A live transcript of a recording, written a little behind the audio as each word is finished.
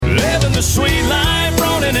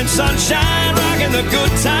sunshine, rocking the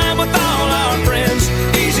good time with all our friends.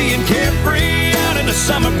 Easy and carefree, out in the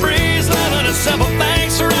summer breeze, loving a simple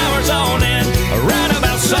things for hours on end. Right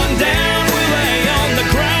about sundown, we lay on the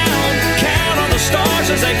ground, count on the stars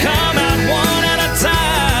as they come out one at a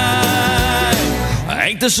time.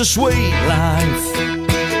 Ain't this a sweet life?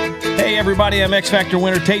 Hey everybody, I'm X Factor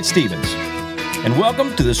winner Tate Stevens, and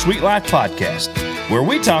welcome to the Sweet Life Podcast, where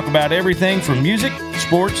we talk about everything from music,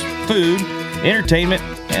 sports, food, entertainment,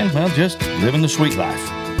 and, well, just living the sweet life.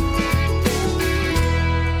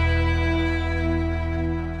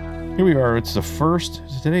 Here we are. It's the first,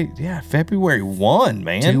 today, February 1,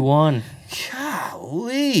 man. 2-1.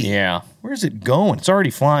 Golly. Yeah. Where's it going? It's already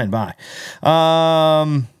flying by.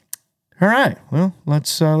 All right. Well,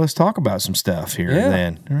 let's talk about some stuff here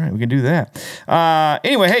then. All right, we can do that.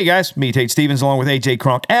 Anyway, hey guys, me, Tate Stevens, along with AJ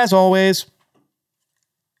Kronk, as always.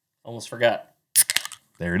 Almost forgot.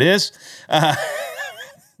 There it is.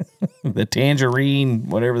 The tangerine,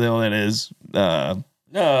 whatever the hell that is.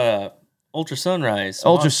 Ultra Sunrise.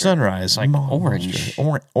 Ultra Monster. Sunrise. Like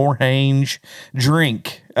Monster. Orange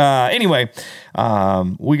drink. Anyway,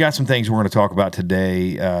 we got some things we're going to talk about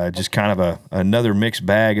today. Just kind of another mixed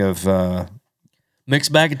bag of...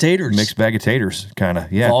 Mixed bag of taters. Mixed bag of taters, kind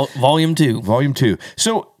of, yeah. Volume 2. Volume 2.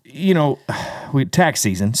 So, you know, tax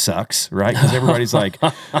season sucks, right? Because everybody's like,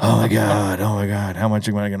 oh my God, how much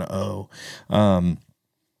am I going to owe?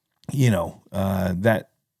 That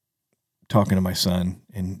talking to my son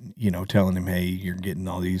and, telling him, hey, you're getting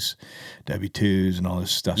all these W-2s and all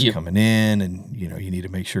this stuff's coming in, and, you need to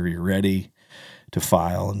make sure you're ready to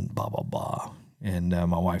file and blah, blah, blah. And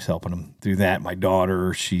my wife's helping him through that. My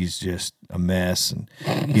daughter, she's just a mess. And,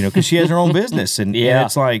 because she has her own business. And, and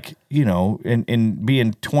it's like, and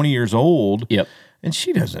being 20 years old. Yep. And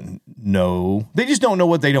she doesn't know. They just don't know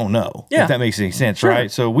what they don't know. Yeah. If that makes any sense, right?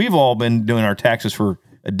 So we've all been doing our taxes for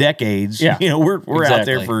decades. Yeah. We're exactly out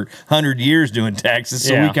there for 100 years doing taxes.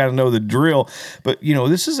 So we kind of know the drill. But,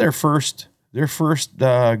 this is their first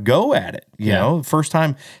go at it. You know, first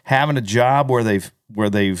time having a job where they've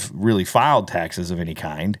really filed taxes of any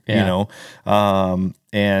kind, so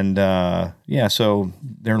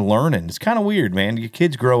they're learning. It's kind of weird, man. Your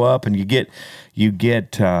kids grow up and you get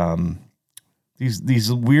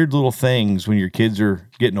these weird little things when your kids are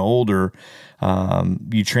getting older.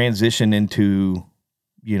 You transition into,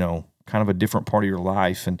 kind of a different part of your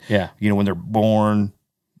life. And, when they're born,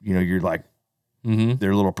 you're like,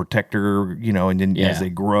 their little protector, and then as they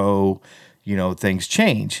grow, things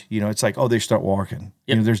change. It's like, they start walking.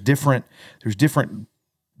 Yep. There's different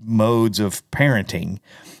modes of parenting,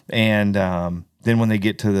 and then when they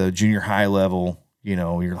get to the junior high level,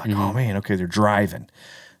 you're like, oh man, okay, they're driving.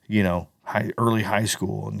 Early high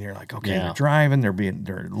school, and you're like, okay, they're driving. They're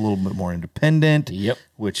a little bit more independent. Yep.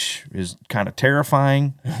 Which is kind of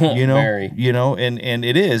terrifying. Very. And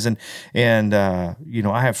it is, and I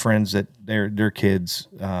have friends that their kids,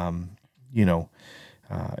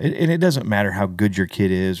 it doesn't matter how good your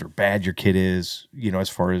kid is or bad your kid is, as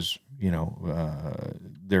far as,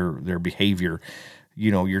 their behavior,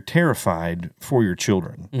 you're terrified for your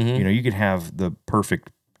children. You could have the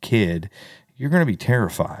perfect kid. You're going to be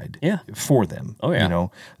terrified for them. Oh, yeah.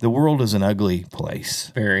 The world is an ugly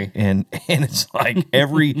place. Very. And it's like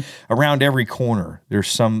around every corner,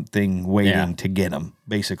 there's something waiting to get them,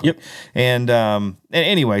 basically. Yep. And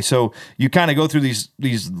anyway, so you kind of go through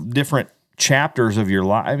these different chapters of your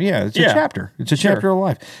life. Yeah, it's a chapter. It's a chapter of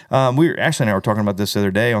life. Ashley and I were talking about this the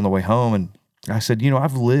other day on the way home, and I said,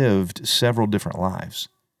 I've lived several different lives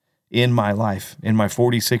in my life. In my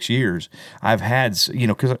 46 years, I've had,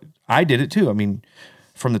 because I did it too. I mean,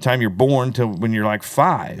 from the time you're born to when you're like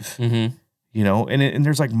 5, and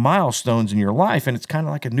there's like milestones in your life, and it's kind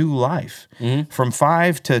of like a new life. From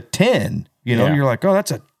 5 to 10, you're like, oh,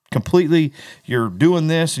 that's you're doing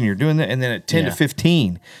this and you're doing that. And then at 10 to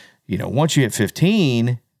 15, once you hit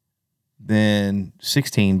 15, then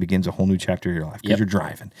 16 begins a whole new chapter of your life because you're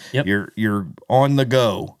driving. Yep. You're on the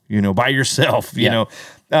go, by yourself,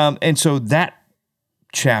 and so that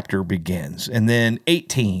chapter begins. And then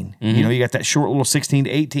 18, you got that short little 16 to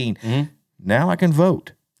 18. Now I can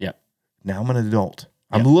vote. Yep. Now I'm an adult.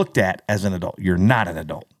 I'm looked at as an adult. You're not an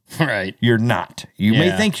adult. Right. You're not. You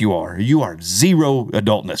may think you are. You are zero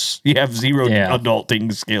adultness. You have zero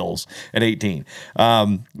adulting skills at 18.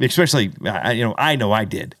 Especially, I know I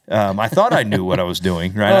did. I thought I knew what I was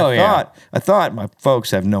doing, right? I thought my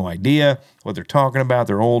folks have no idea what they're talking about.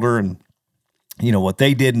 They're older, and what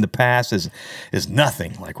they did in the past is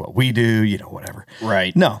nothing like what we do, whatever.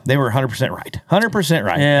 Right. No, they were 100% right. 100%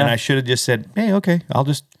 right. Yeah. And I should have just said, hey, okay, I'll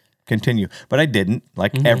just continue. But I didn't,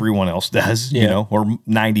 like everyone else does, you know, or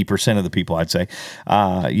 90% of the people, I'd say.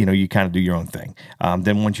 You know, you kind of do your own thing.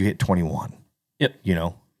 Then once you hit 21, you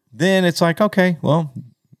know, then it's like, okay, well,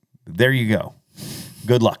 there you go.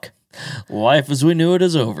 Good luck. Life as we knew it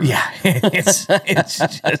is over. Yeah, it's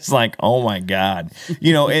just like, oh my God,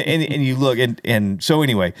 you know, and you look and so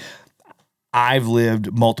anyway, I've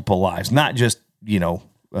lived multiple lives, not just, you know,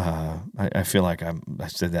 I feel like I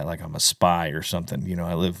said that like I'm a spy or something, you know.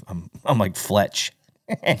 I'm like Fletch.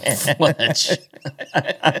 Fletch.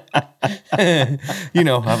 You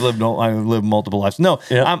know, I've lived multiple lives. No,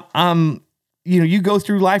 I'm you know, you go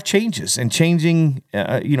through life changes and changing,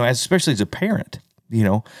 you know, especially as a parent. You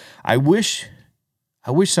know, I wish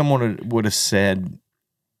someone would have said,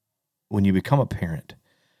 when you become a parent,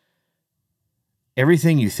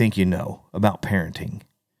 everything you think you know about parenting,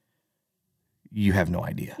 you have no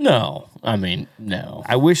idea. No, I mean, no.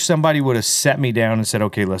 I wish somebody would have sat me down and said,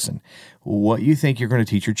 okay, listen, what you think you're going to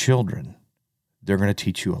teach your children, they're going to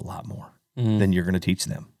teach you a lot more than you're going to teach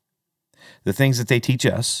them. The things that they teach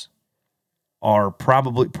us are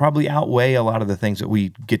probably outweigh a lot of the things that we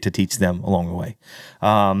get to teach them along the way.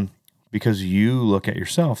 Because you look at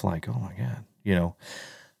yourself like, oh my God, you know,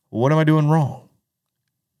 what am I doing wrong?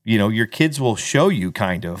 You know, your kids will show you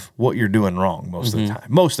kind of what you're doing wrong most of the time.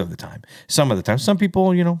 Most of the time. Some of the time. Some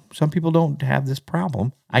people, you know, don't have this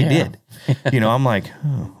problem. I did. You know, I'm like,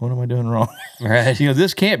 oh, what am I doing wrong? Right. You know,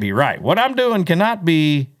 this can't be right. What I'm doing cannot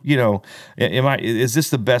be, you know, is this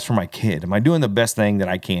the best for my kid? Am I doing the best thing that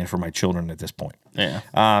I can for my children at this point? Yeah.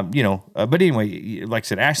 You know, but anyway, like I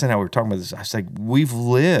said, Ashley and I were talking about this. I was like, we've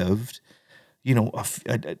lived, you know,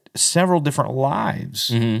 several different lives,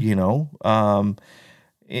 you know,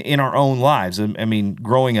 in our own lives. I mean,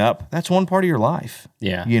 growing up, that's one part of your life.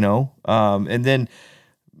 Yeah. You know, and then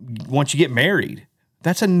once you get married,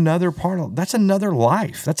 that's another that's another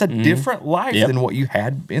life. That's a different life than what you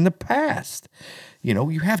had in the past. You know,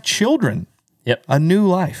 you have children. Yep. A new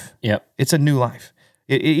life. Yep. It's a new life.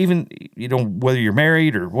 Even, you know, whether you're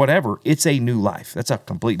married or whatever, it's a new life. That's a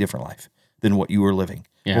complete different life than what you were living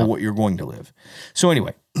or what you're going to live. So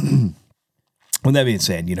anyway, with that being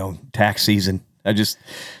said, you know, tax season, I just,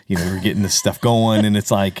 you know, we're getting this stuff going, and it's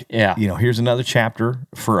like, you know, here's another chapter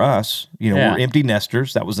for us. You know, we're empty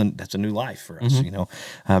nesters. That's a new life for us. You know,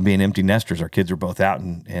 being empty nesters. Our kids are both out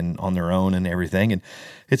and on their own and everything, and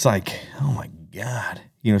it's like, oh my God,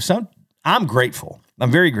 you know. I'm grateful.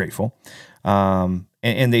 I'm very grateful. And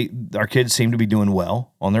our kids seem to be doing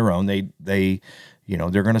well on their own. They, you know,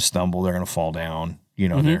 they're going to stumble, they're going to fall down. You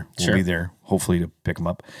know, we'll be there hopefully to pick them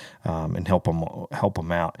up and help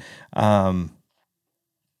them out. And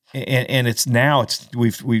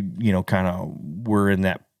we you know, kind of, we're in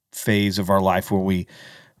that phase of our life where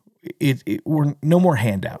we're no more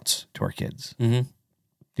handouts to our kids. You know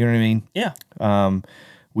what I mean? Yeah.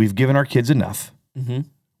 We've given our kids enough.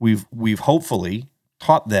 We've hopefully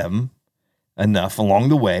taught them enough along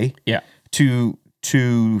the way.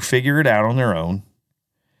 To figure it out on their own.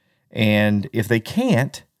 And if they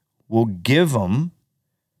can't, we'll give them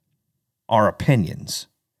our opinions.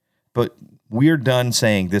 But we're done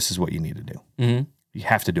saying this is what you need to do. You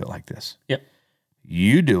have to do it like this. Yep.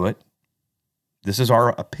 You do it. This is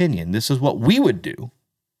our opinion. This is what we would do.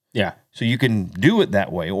 Yeah. So you can do it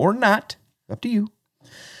that way or not. Up to you.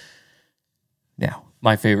 Now,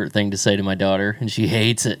 my favorite thing to say to my daughter, and she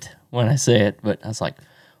hates it when I say it, but I was like,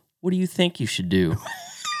 what do you think you should do?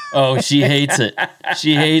 Oh, she hates it.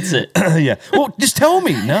 She hates it. Yeah. Well, just tell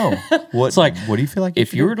me. No. It's like, what do you feel like?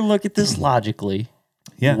 If you were to look at this logically,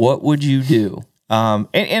 yeah, what would you do?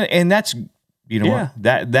 And that's, you know, what,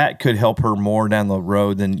 that could help her more down the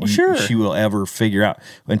road than she will ever figure out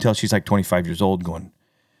until she's like 25 years old,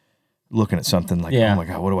 looking at something like, oh my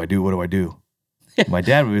God, what do I do? What do I do? My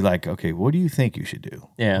dad would be like, okay, what do you think you should do?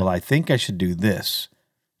 Yeah. Well, I think I should do this.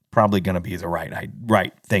 Probably going to be the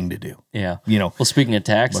right thing to do. Yeah. You know. Well, speaking of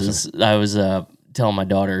taxes, I was telling my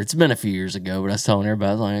daughter, it's been a few years ago, but I was telling her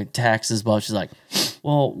about like taxes. But she's like,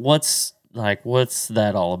 well, what's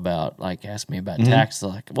that all about? Like, ask me about taxes.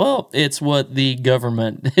 Like, well, it's what the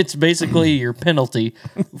government, it's basically your penalty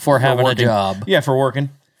for having a job. Yeah, for working.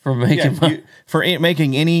 For making money. For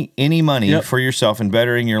making any money for yourself and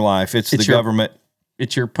bettering your life. It's the government.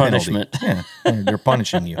 It's your punishment. Yeah, they're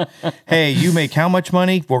punishing you. Hey, you make how much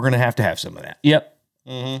money? We're going to have some of that. Yep.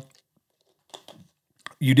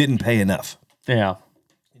 You didn't pay enough. Yeah.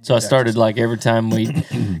 So I started like every time we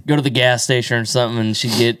go to the gas station or something, and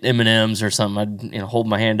she'd get M&Ms or something, I'd hold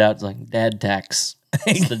my hand out, it's like dad tax.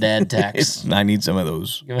 It's the dad tax. I need some of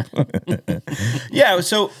those. Yeah.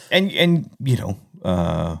 So and you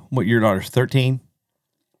know, what, your daughter's 13,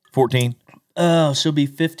 14? Oh, she'll be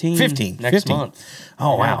 15. 15 next month.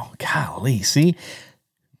 Oh, wow. Golly. See,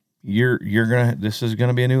 this is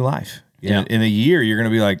gonna be a new life. In a year, you're gonna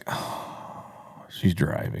be like, oh, she's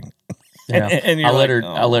driving. Yeah. And I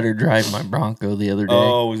let her drive my Bronco the other day.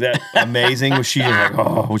 Oh, was that amazing? Was she like,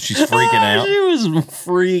 she's freaking out? She was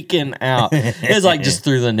freaking out. It was like just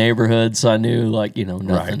through the neighborhood, so I knew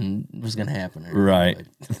nothing was gonna happen. Right.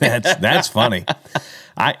 That's funny.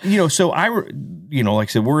 Like I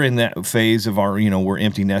said, we're in that phase of our, we're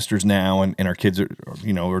empty nesters now, and our kids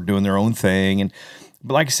are doing their own thing.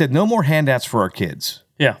 But like I said, no more handouts for our kids.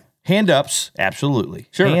 Yeah. Hand ups, absolutely.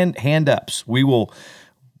 Sure. Hand ups.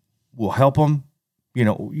 We'll help them.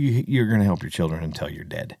 You're going to help your children until you're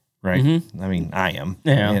dead, right? Mm-hmm. I mean, I am,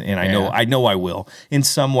 and I know I will in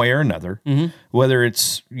some way or another. Mm-hmm. Whether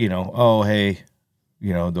it's hey,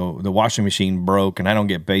 the washing machine broke and I don't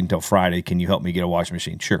get paid until Friday. Can you help me get a washing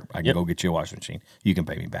machine? Sure, I can go get you a washing machine. You can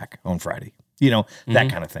pay me back on Friday. That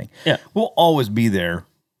kind of thing. Yeah, we'll always be there,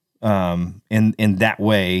 in that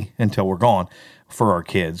way until we're gone for our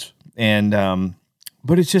kids. And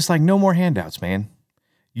but it's just like no more handouts, man.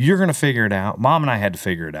 You're going to figure it out. Mom and I had to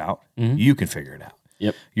figure it out. Mm-hmm. You can figure it out.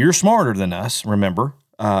 Yep. You're smarter than us, remember.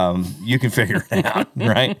 You can figure it out,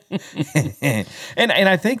 right? and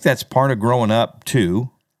I think that's part of growing up,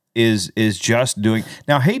 too, is just doing...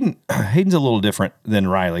 Now, Hayden's a little different than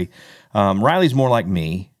Riley. Riley's more like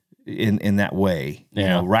me in that way.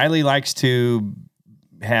 Yeah. Riley likes to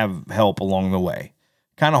have help along the way.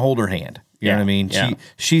 Kind of hold her hand. You know what I mean? Yeah.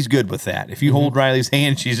 She's good with that. If you hold Riley's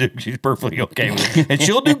hand, she's perfectly okay with it. And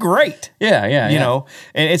she'll do great. Yeah. You know,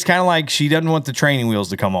 and it's kind of like she doesn't want the training wheels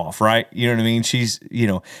to come off, right? You know what I mean? She's,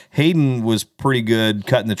 Hayden was pretty good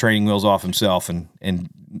cutting the training wheels off himself and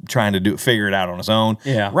trying to figure it out on his own.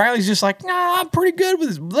 Yeah. Riley's just like, I'm pretty good with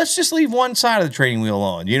this. Let's just leave one side of the training wheel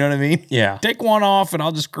on. You know what I mean? Yeah. Take one off and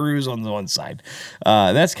I'll just cruise on the one side.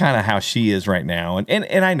 That's kind of how she is right now.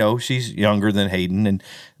 And I know she's younger than Hayden, and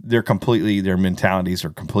their mentalities are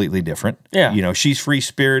completely different. Yeah. She's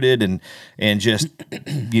free-spirited and just,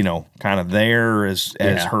 kind of there as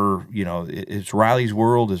her, it's Riley's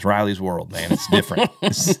world is Riley's world, man. It's different.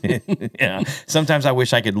 Yeah. Sometimes I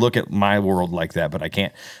wish I could look at my world like that, but I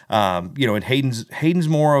can't. And Hayden's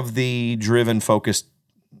more of the driven, focused,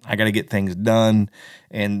 I got to get things done,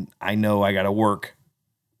 and I know I got to work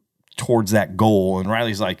towards that goal. And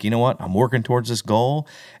Riley's like, you know what? I'm working towards this goal,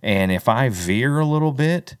 and if I veer a little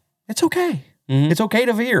bit, it's okay. Mm-hmm. It's okay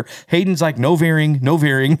to veer. Hayden's like, no veering.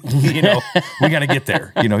 We got to get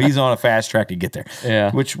there. He's on a fast track to get there.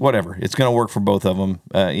 Yeah. Which, whatever. It's going to work for both of them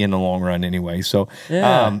in the long run anyway. So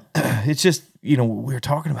it's just, we were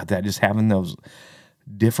talking about that, just having those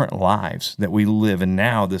different lives that we live in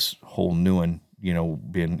now, this whole new one,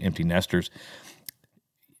 being empty nesters.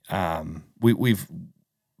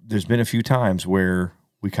 There's been a few times where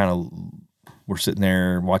we're sitting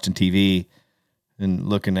there watching TV and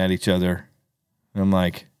looking at each other, and I'm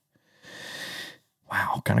like,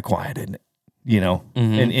 wow, kind of quiet, isn't it? Mm-hmm.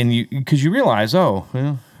 And you, because you realize,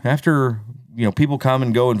 after, people come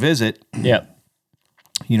and go and visit,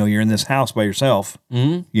 you're in this house by yourself,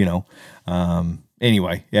 mm-hmm.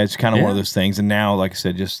 Anyway, it's kind of one of those things. And now, like I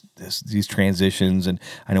said, just these transitions, and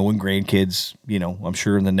I know when grandkids, I'm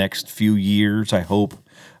sure in the next few years, I hope,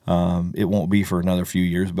 it won't be for another few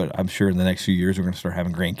years, but I'm sure in the next few years we're going to start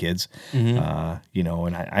having grandkids. Mm-hmm.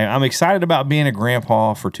 And I'm excited about being a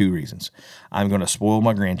grandpa for two reasons. I'm going to spoil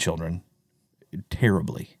my grandchildren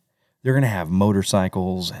terribly. They're going to have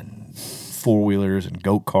motorcycles and four-wheelers and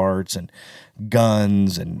go-karts and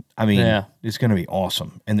guns, and it's going to be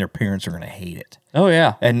awesome. And their parents are going to hate it. Oh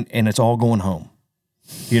yeah, and it's all going home.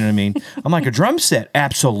 You know what I mean? I'm like, a drum set,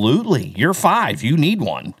 absolutely. You're 5, you need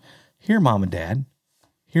one. Here, Mom and Dad.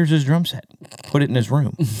 Here's his drum set. Put it in his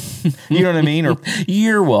room. You know what I mean? Or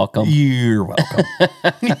you're welcome. You're welcome.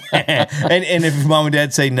 And if Mom and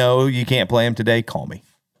Dad say no, you can't play him today, call me.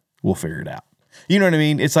 We'll figure it out. You know what I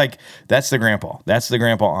mean? It's like, that's the grandpa. That's the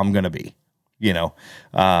grandpa I'm going to be. And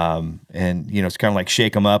it's kind of like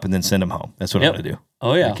shake them up and then send them home. That's what I'm going to do.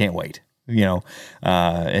 Oh yeah. I can't wait.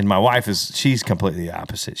 And my wife she's completely the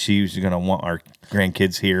opposite. She's going to want our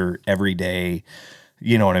grandkids here every day.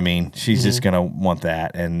 You know what I mean? She's mm-hmm. just going to want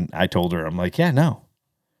that. And I told her, I'm like, yeah, no.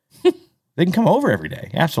 They can come over every day.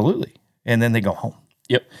 Absolutely. And then they go home.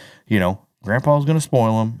 Yep. Grandpa's going to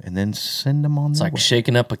spoil them and then send them on their way. It's like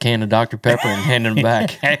shaking up a can of Dr. Pepper and handing them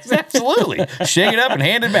back. Absolutely. Shake it up and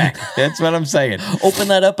hand it back. That's what I'm saying. Open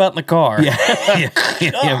that up out in the car.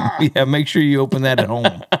 Yeah, make sure you open that at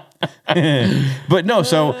home. But no,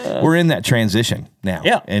 so we're in that transition now.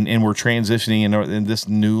 Yeah. And we're transitioning in this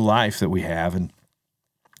new life that we have. And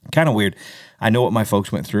kind of weird. I know what my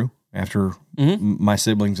folks went through. after my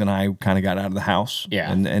siblings and I kind of got out of the house.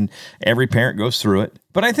 Yeah. And every parent goes through it.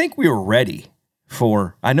 But I think we were ready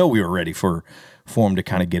for them to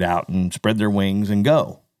kind of get out and spread their wings and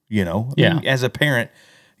go, you know? I mean, as a parent,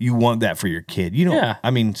 you want that for your kid. You know, I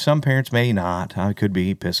mean, some parents may not. I could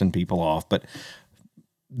be pissing people off, but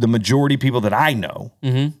the majority of people that I know,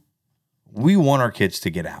 we want our kids to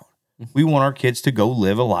get out. We want our kids to go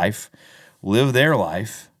live their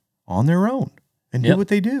life on their own and do what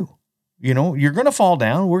they do. You know, you're going to fall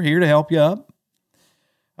down. We're here to help you up.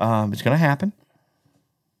 It's going to happen.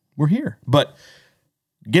 We're here. But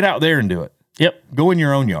get out there and do it. Yep. Go in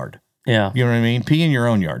your own yard. Yeah. You know what I mean? Pee in your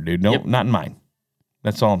own yard, dude. No, not in mine.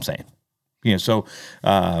 That's all I'm saying. You know, so,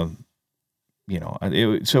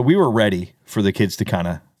 so we were ready for the kids to kind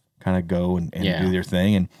of go and do their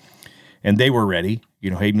thing. And they were ready.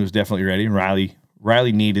 You know, Hayden was definitely ready. And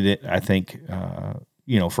Riley needed it, I think,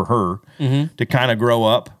 for her to kind of grow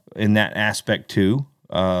up in that aspect too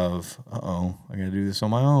of, I got to do this on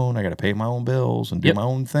my own. I got to pay my own bills and do my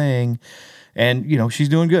own thing. And, you know, she's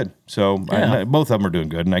doing good. So both of them are doing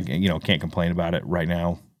good. And I, can't complain about it right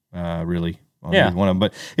now, really. On one of them.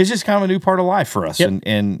 But it's just kind of a new part of life for us. Yep.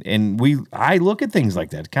 And I look at things like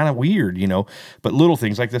that. It's kind of weird, but little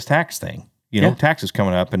things like this tax thing, taxes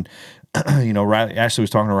coming up. And, Ashley was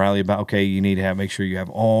talking to Riley about, okay, you need to make sure you have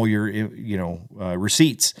all your,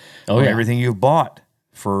 receipts of everything you've bought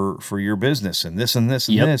for your business and this and this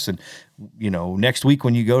and this. And, next week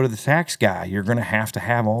when you go to the tax guy, you're going to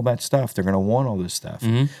have all that stuff. They're going to want all this stuff,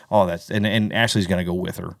 all that. And Ashley's going to go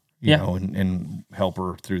with her, and help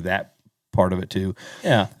her through that part of it too.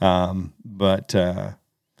 Yeah.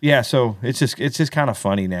 So it's just kind of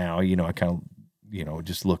funny now, I kind of,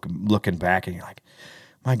 just looking back and you're like,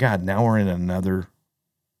 my God, now we're in another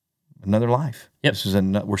life. Yep. This is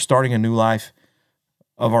we're starting a new life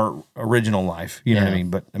of our original life. You know what I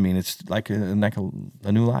mean? But I mean, it's like a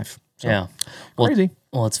new life. So, crazy.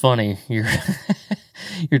 Well, it's funny. You're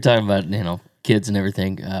talking about, kids and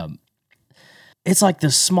everything. It's like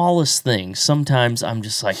the smallest thing. Sometimes I'm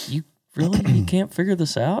just like, you can't figure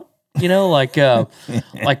this out?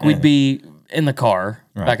 Like we'd be in the car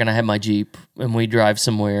back when I had my Jeep and we drive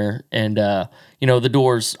somewhere and, the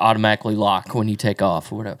doors automatically lock when you take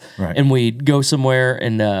off or whatever. Right. And we'd go somewhere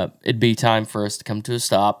and it'd be time for us to come to a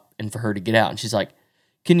stop and for her to get out. And she's like,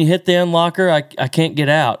 can you hit the unlocker? I can't get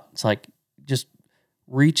out. It's like, just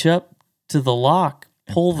reach up to the lock,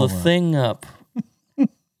 pull the thing up,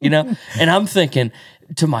 And I'm thinking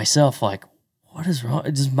to myself, like, what is wrong?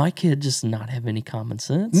 Does my kid just not have any common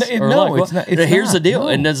sense? It's not. Here's the deal. No.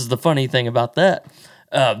 And this is the funny thing about that.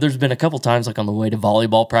 There's been a couple times, like on the way to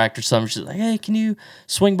volleyball practice, she's like, hey, can you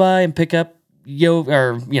swing by and pick up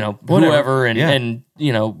whoever and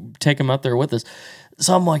take them out there with us?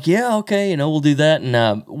 So I'm like, yeah, okay, we'll do that.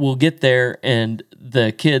 And we'll get there. And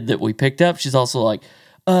the kid that we picked up, she's also like,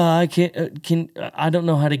 I I don't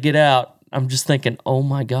know how to get out. I'm just thinking, oh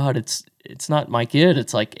my God, it's not my kid.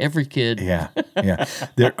 It's like every kid. Yeah.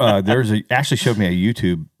 Ashley showed me a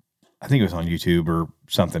YouTube. I think it was on YouTube or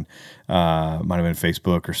something. Might have been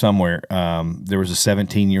Facebook or somewhere. There was a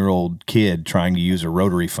 17-year-old kid trying to use a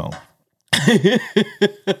rotary phone.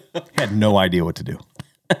 Had no idea what to do.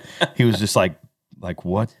 He was just like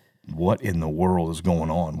what in the world is going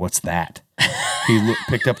on? What's that? He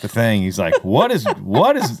picked up the thing. He's like, what is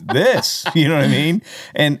this? You know what I mean?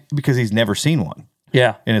 And because he's never seen one.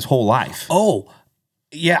 Yeah. In his whole life. Oh,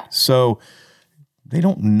 yeah. So they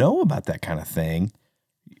don't know about that kind of thing.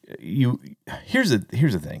 Here's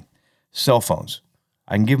the thing. Cell phones.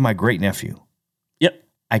 I can give my great nephew. Yep.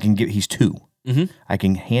 He's 2. Mm-hmm. I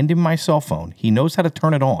can hand him my cell phone. He knows how to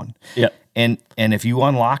turn it on. Yep. And if you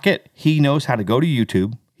unlock it, he knows how to go to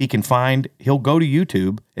YouTube. He'll go to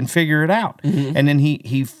YouTube and figure it out. Mm-hmm. And then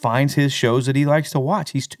he finds his shows that he likes to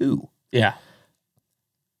watch. He's 2. Yeah.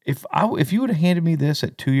 If you would have handed me this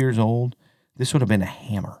at 2 years old, this would have been a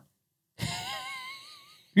hammer.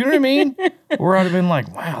 You know what I mean? Or I'd have been like,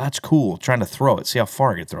 wow, that's cool. Trying to throw it. See how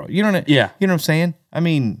far I can throw it. You know what I'm saying? I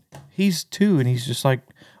mean, he's 2 and he's just like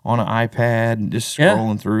on an iPad and just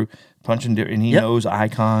scrolling through, punching, and he knows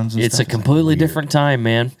icons and it's stuff. It's a completely different time,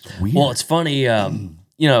 man. It's weird. Well, it's funny,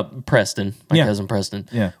 Preston, my cousin Preston.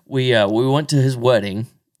 Yeah. We went to his wedding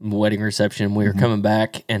reception. We were coming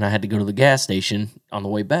back and I had to go to the gas station on the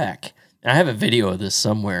way back. And I have a video of this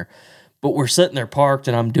somewhere. But we're sitting there parked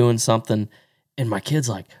and I'm doing something. And my kid's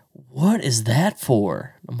like, what is that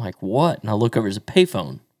for? I'm like, what? And I look over, it's a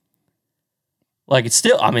payphone. Like, it's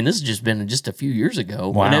still, this has just been just a few years ago.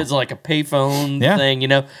 Wow. And it's like a payphone thing,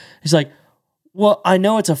 He's like, well, I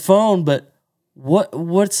know it's a phone, but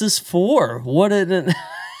what's this for? What did it?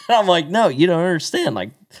 I'm like, no, you don't understand.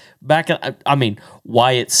 Like I mean,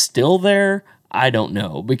 why it's still there, I don't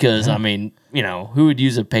know. Because I mean, who would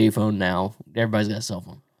use a payphone now? Everybody's got a cell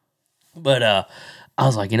phone. But I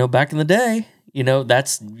was like, back in the day,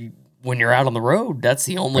 that's when you're out on the road, that's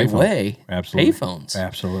the only way. Absolutely. Payphones.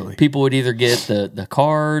 Absolutely. People would either get the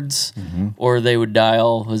cards or they would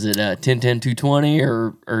dial, was it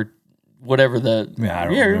 1010-220 or whatever the... Yeah, I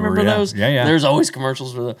don't remember those? Yeah. There's always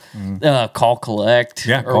commercials for the call collect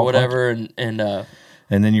or whatever. And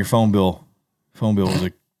then your phone bill was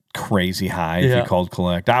a crazy high if you called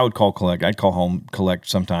collect. I would call collect. I'd call home collect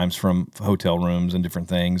sometimes from hotel rooms and different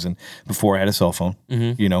things. And before I had a cell phone,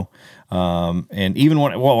 and even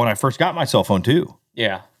when I first got my cell phone too.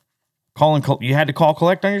 Yeah. You had to call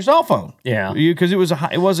collect on your cell phone. Yeah. Because it was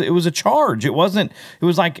a charge. It was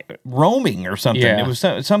like roaming or something. Yeah. It was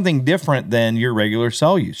something different than your regular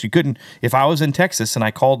cell use. You couldn't, if I was in Texas and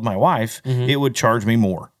I called my wife, it would charge me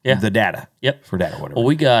more. Yeah. The data. Yep. For data, whatever. Well,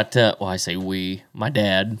 we got, I say we, my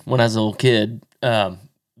dad, when I was a little kid,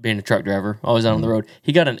 being a truck driver, always out on the road,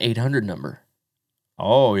 he got an 800 number.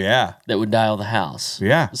 Oh, yeah. That would dial the house.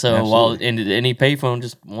 Yeah. So absolutely. while any payphone,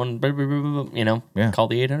 just one, call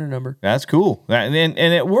the 800 number. That's cool. And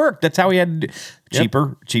it worked. That's how we had to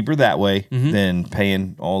do. Cheaper that way than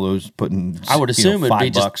paying all those I would assume it'd be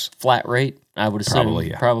 $5. just flat rate. I would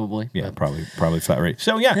assume. Probably. Yeah, probably flat rate.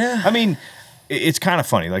 So, yeah. I mean, it's kind of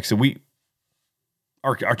funny. Like, so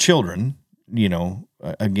our children,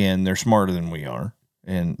 again, they're smarter than we are.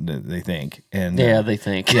 And they think. And they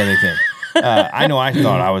think. Yeah, they think. I know I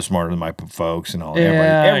thought I was smarter than my folks and all.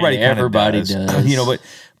 Everybody does.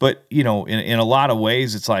 But in a lot of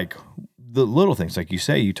ways, it's like the little things, like you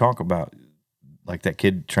say. You talk about like that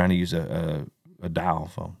kid trying to use a dial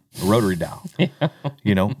phone, a rotary dial.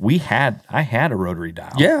 I had a rotary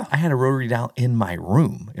dial. Yeah, I had a rotary dial in my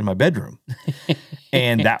room, in my bedroom,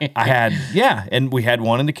 and and we had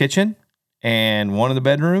one in the kitchen and one in the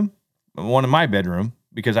bedroom, one in my bedroom,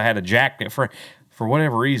 because I had a jack for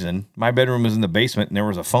whatever reason, my bedroom was in the basement and there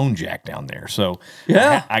was a phone jack down there. So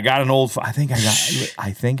I got an old. I think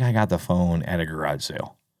I got the phone at a garage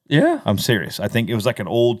sale. Yeah, I'm serious. I think it was like an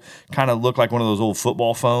old, kind of looked like one of those old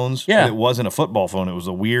football phones. Yeah, it wasn't a football phone. It was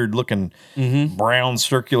a weird looking brown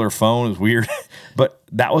circular phone. It was weird, but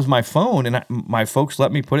that was my phone, and my folks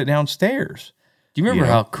let me put it downstairs. Do you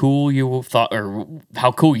remember how cool you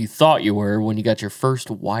thought you were when you got your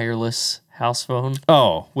first wireless house phone?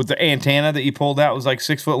 Oh, with the antenna that you pulled out was like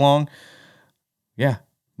 6 foot long. Yeah.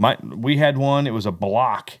 We had one. It was a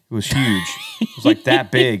block. It was huge. It was like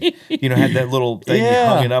that big. Had that little thing you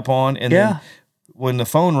hung it up on. And then when the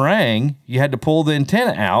phone rang, you had to pull the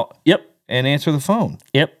antenna out. Yep. And answer the phone.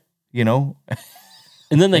 Yep.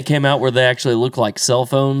 And then they came out where they actually look like cell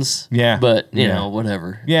phones. Yeah. But,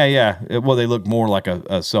 whatever. Yeah. Well, they look more like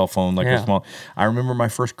a cell phone, like a small. I remember my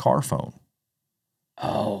first car phone.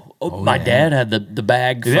 My dad had the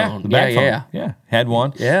bag phone. Yeah, the bag phone. Yeah, had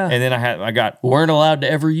one. Yeah. And then I got... Weren't allowed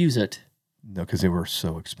to ever use it. No, because they were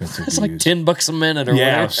so expensive It's to like use. $10 a minute or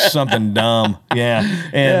whatever. Something dumb. Yeah.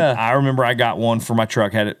 And I remember I got one for my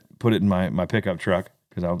truck, put it in my pickup truck,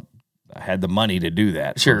 because I had the money to do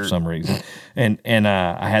that for some reason. And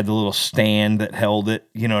I had the little stand that held it,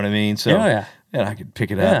 you know what I mean? So and I could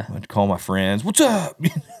pick it up and call my friends. What's up?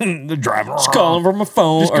 They're driving. Just calling from a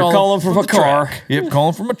phone or calling from a car. Truck. Yep,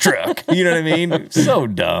 calling from a truck. You know what I mean? So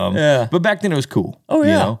dumb. Yeah. But back then it was cool. Oh,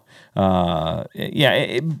 yeah.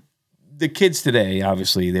 The kids today,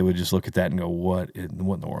 obviously, they would just look at that and go, what in the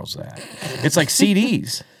world's that? It's like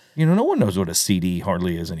CDs. No one knows what a CD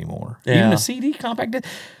hardly is anymore. Yeah. Even a CD compact disc.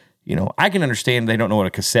 I can understand they don't know what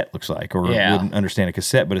a cassette looks like or wouldn't understand a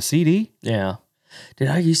cassette, but a CD? Yeah. Dude,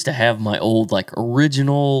 I used to have my old,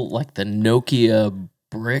 original, the Nokia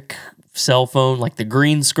brick cell phone, the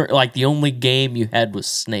green screen, the only game you had was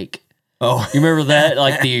Snake. Oh. You remember that?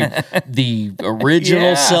 The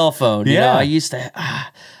original cell phone. I used to,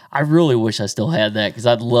 I really wish I still had that, because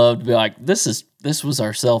I'd love to be like, this was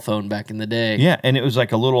our cell phone back in the day. Yeah, and it was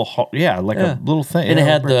like a little, a little thing. And it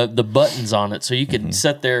had the buttons on it, so you could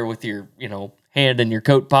sit there with your, hand in your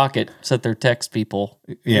coat pocket, sit there, text people,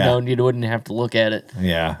 and you wouldn't have to look at it.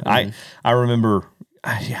 Yeah, I remember,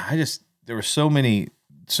 there were so many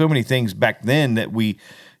things back then that we,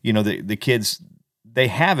 the kids, they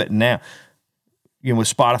have it now, with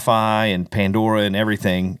Spotify and Pandora and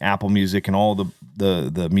everything, Apple Music and all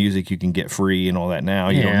the music you can get free and all that now.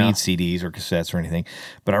 You don't need CDs or cassettes or anything.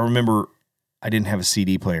 But I remember I didn't have a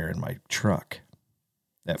CD player in my truck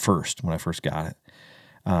at first when I first got it.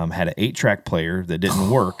 Had an 8-track player that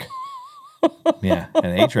didn't work. An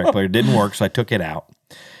 8-track player didn't work, so I took it out.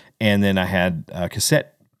 And then I had a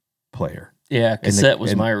cassette player. Yeah, cassette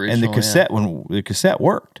was my original. And the cassette, when the cassette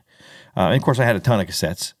worked. And of course, I had a ton of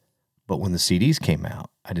cassettes. But when the CDs came out,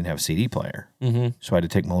 I didn't have a CD player. Mm-hmm. So I had to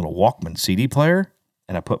take my little Walkman CD player,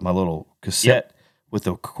 and I put my little cassette with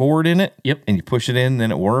the cord in it. Yep. And you push it in, and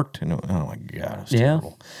then it worked. And oh my God, it was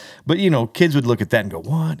terrible. But, kids would look at that and go,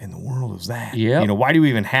 what in the world is that? Yeah. Why do you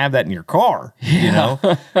even have that in your car? Yeah.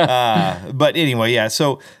 But anyway,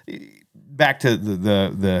 so back to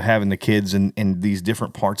the having the kids and these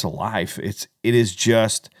different parts of life, it is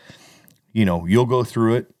just, you'll go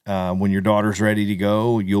through it. When your daughter's ready to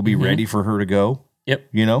go, you'll be ready for her to go. Yep.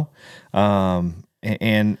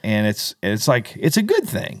 And it's like, it's a good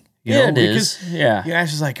thing. It is. Yeah.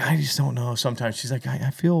 She's like, I just don't know. Sometimes she's like,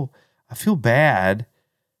 I feel bad,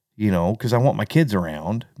 because I want my kids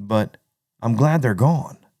around, but I'm glad they're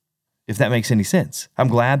gone. If that makes any sense. I'm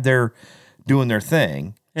glad they're doing their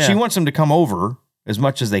thing. Yeah. She wants them to come over as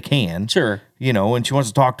much as they can. Sure. And she wants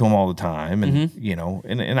to talk to them all the time. And,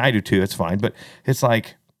 and I do too. It's fine. But it's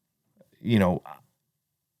like,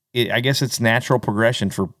 I guess it's natural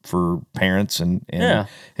progression for parents and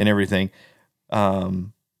everything.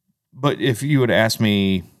 But if you would ask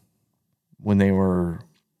me when they were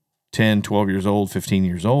 10, 12 years old, 15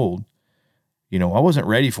 years old, I wasn't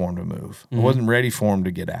ready for them to move. I wasn't ready for them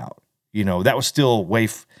to get out. That was still we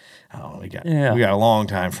got a long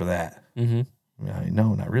time for that. Mm-hmm.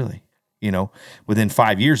 No, not really. Within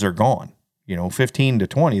 5 years, they're gone. 15 to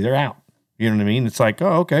 20, they're out. You know what I mean? It's like,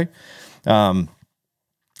 oh, okay.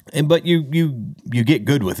 But you get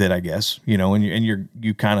good with it, I guess, and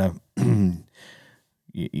you kind of,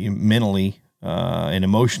 you mentally and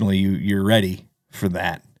emotionally, you're ready for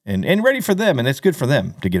that and ready for them. And it's good for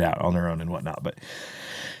them to get out on their own and whatnot. But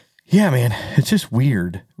yeah, man, it's just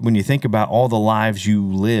weird when you think about all the lives you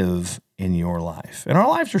live in your life. And our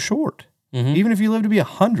lives are short. Mm-hmm. Even if you live to be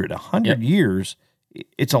 100 years,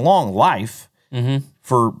 it's a long life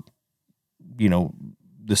for,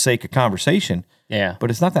 the sake of conversation. Yeah. But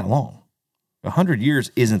it's not that long. 100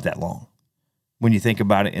 years isn't that long when you think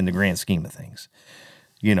about it in the grand scheme of things.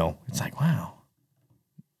 It's like, wow.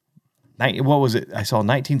 What was it? I saw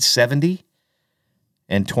 1970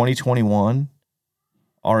 and 2021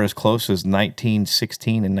 are as close as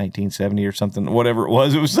 1916 and 1970 or something, whatever it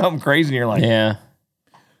was. It was something crazy. And you're like, yeah,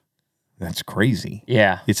 that's crazy.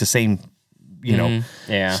 Yeah. It's the same,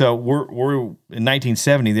 Yeah. So we're in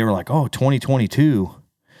 1970, they were like, oh, 2022.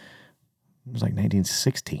 It was like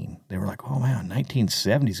 1916. They were like, oh, man,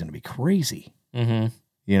 1970 is going to be crazy. Mm-hmm.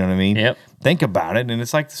 You know what I mean? Yep. Think about it, and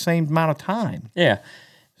it's like the same amount of time. Yeah.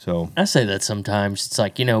 So I say that sometimes. It's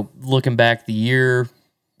like, looking back the year,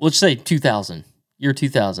 let's say 2000,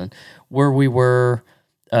 where we were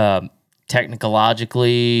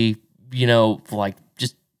technologically, like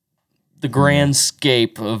just the grand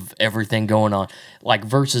scape of everything going on, like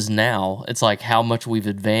versus now, it's like how much we've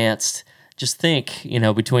advanced. Just think,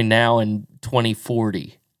 between now and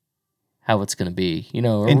 2040, how it's going to be,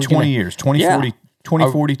 in 20 years, 2040,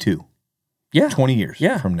 2042. Yeah. 20 years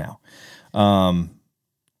from now. The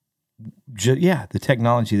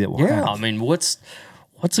technology that we'll have. Yeah, I mean, what's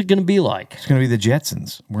it going to be like? It's going to be the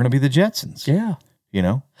Jetsons. We're going to be the Jetsons.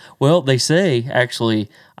 Yeah. Well, they say, actually,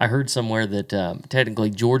 I heard somewhere that technically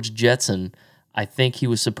George Jetson, I think he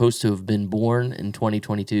was supposed to have been born in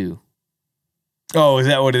 2022. Oh, is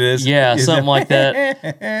that what it is? Yeah, something like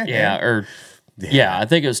that. Yeah, I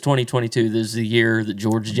think it was 2022. This is the year that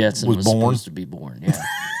George Jetson was supposed to be born. Yeah.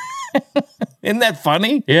 Isn't that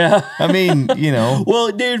funny? Yeah. I mean,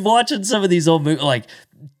 Well, dude, watching some of these old movies, like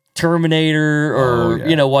Terminator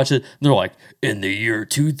or, watch it, they're like, in the year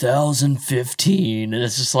 2015. And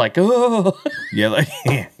it's just like, oh. Yeah,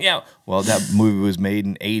 well, that movie was made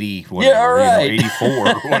in 80, whatever, 84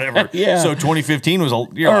 or whatever. Yeah. So 2015 was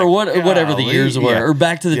whatever the years were. Yeah. Or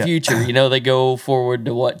Back to the Future. They go forward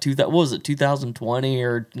to what was it, 2020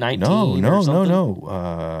 or 19 or something? No.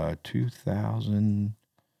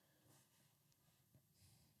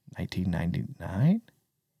 1999?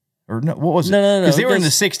 Or no, what was it? No. Because they were in the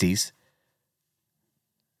 60s,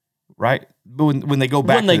 right? But when they go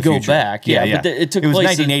back when they go back, yeah. But it took was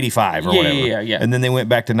place 1985 or whatever. Yeah. And then they went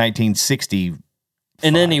back to 1960.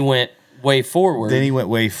 And then he went way forward.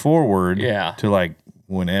 To like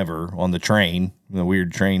whenever on the train, the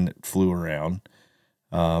weird train that flew around,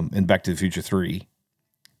 and Back to the Future 3.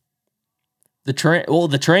 The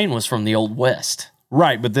train was from the Old West.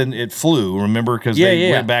 Right, but then it flew, remember? Because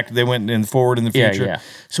they went back, they went in forward in the future. Yeah.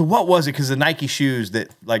 So what was it? Because the Nike shoes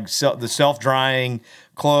that, like, the self-drying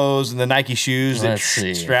clothes and the Nike shoes that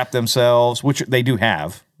strap themselves, which they do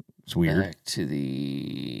have. It's weird. Back to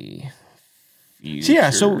the future. Yeah,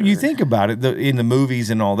 so you think about it in the movies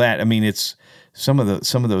and all that. I mean, it's some of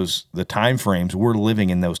those the time frames, we're living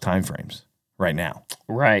in those time frames right now.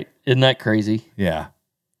 Right. Isn't that crazy? Yeah.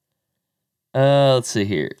 Let's see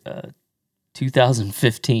here.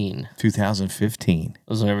 2015. 2015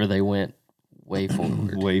 was whenever they went way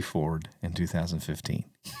forward. Way forward in 2015.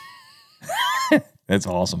 That's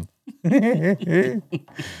awesome.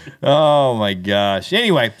 Oh my gosh.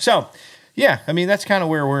 Anyway, so yeah, I mean that's kind of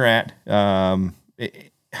where we're at. And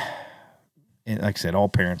like I said, all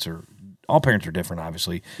parents are different.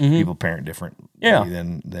 Obviously, people parent different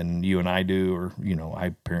than you and I do, or I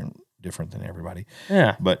parent different than everybody.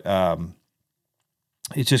 Yeah, but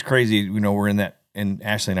it's just crazy. We're in that, and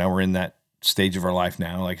Ashley and I were in that stage of our life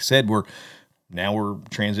now. Like I said, we're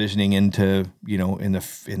transitioning into, in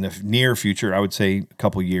the near future, I would say a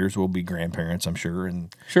couple of years we'll be grandparents, I'm sure.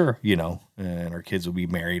 And and our kids will be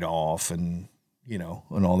married off and, and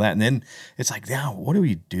all that. And then it's like, now what do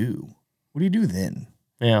we do? What do you do then?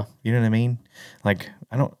 Yeah. You know what I mean? Like,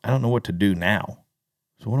 I don't know what to do now.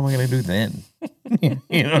 So what am I going to do then?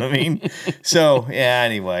 You know what I mean? So yeah,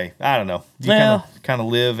 anyway, I don't know. You kind of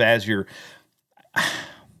live as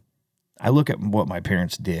I look at what my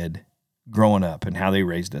parents did growing up and how they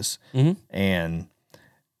raised us, and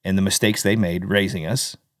the mistakes they made raising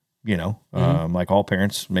us. Like all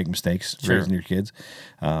parents make mistakes raising your kids.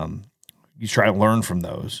 You try to learn from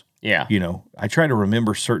those. Yeah. I try to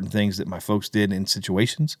remember certain things that my folks did in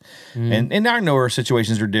situations, and I know our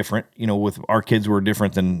situations are different. With our kids were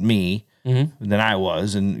different than me, than I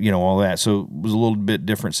was, and all that. So it was a little bit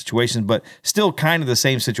different situations, but still kind of the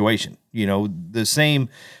same situation. The same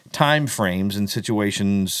time frames and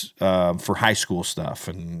situations for high school stuff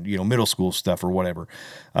and middle school stuff or whatever.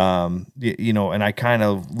 And I kind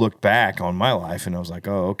of looked back on my life and I was like,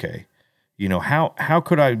 oh, okay. How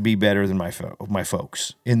could I be better than my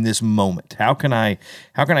folks in this moment? How can I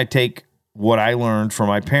take what I learned from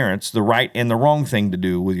my parents, the right and the wrong thing to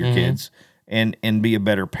do with your kids, and be a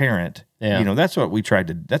better parent? Yeah. That's what you try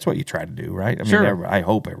to do, right? I mean, sure. I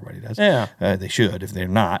hope everybody does. Yeah. They should if they're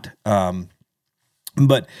not.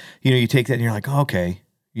 But you take that and you're like, oh, okay,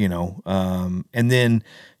 and then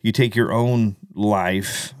you take your own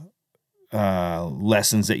life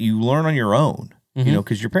lessons that you learn on your own.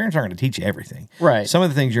 Because your parents aren't going to teach you everything. Right. Some of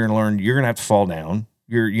the things you're going to learn, you're going to have to fall down.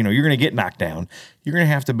 You're going to get knocked down. You're going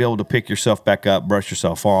to have to be able to pick yourself back up, brush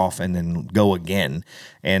yourself off, and then go again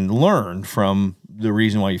and learn from the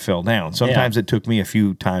reason why you fell down. Sometimes it took me a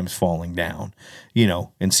few times falling down,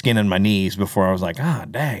 and skinning my knees before I was like,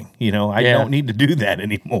 dang, I don't need to do that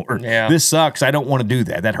anymore. Yeah. This sucks. I don't want to do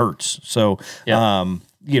that. That hurts. So, and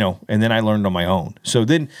then I learned on my own. So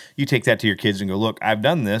then you take that to your kids and go, look, I've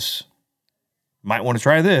done this. Might want to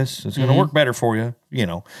try this. It's going to work better for you,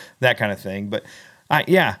 that kind of thing. But I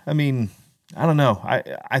don't know.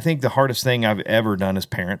 I think the hardest thing I've ever done as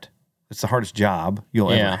parent, it's the hardest job you'll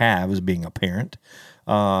ever have is being a parent.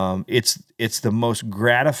 It's the most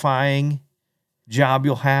gratifying job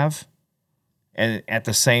you'll have. And at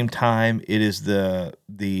the same time, it is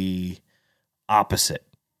the opposite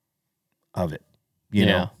of it,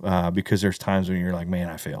 because there's times when you're like, man,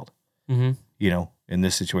 I failed. In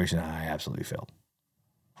this situation, I absolutely failed.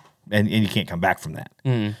 And you can't come back from that.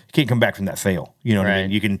 You can't come back from that fail. You know what I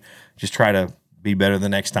mean? You can just try to be better the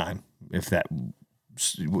next time if that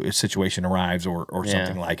situation arrives or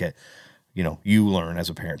something like it. You learn as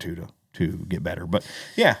a parent to get better. But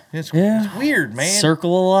it's weird, man.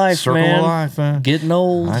 Circle of life, Circle man. of life. Getting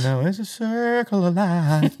old. I know. It's a circle of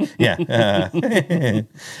life.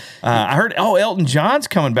 I heard, Elton John's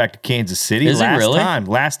coming back to Kansas City. Is he really?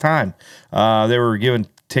 Last time. They were giving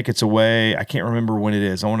tickets away. I can't remember when it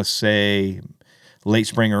is. I want to say late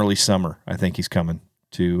spring, early summer. I think he's coming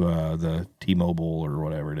to the T-Mobile or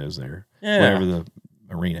whatever it is there. Whatever the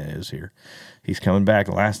arena is here. He's coming back.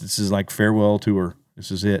 This is like farewell tour. This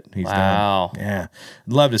is it. He's done. Yeah.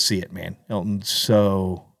 I'd love to see it, man. Elton's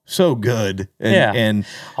so good. And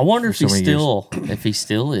I wonder if he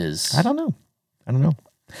still is. I don't know.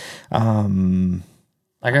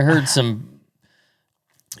 Like I heard some.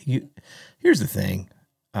 Here's the thing.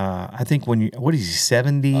 I think what is he,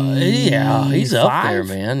 70? Yeah, he's up there,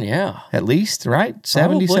 man. Yeah. At least, right?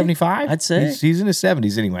 70, Probably. 75? I'd say. He's in his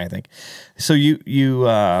 70s anyway, I think. So you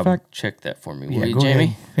fact check that for me, will you, go Jamie?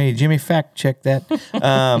 ahead. Hey, Jimmy, fact check that.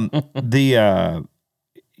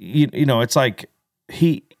 It's like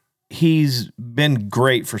he's been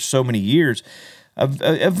great for so many years.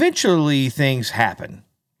 Eventually things happen,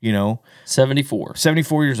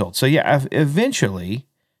 74 years old. So eventually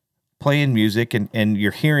playing music and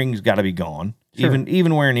your hearing's got to be gone. Sure.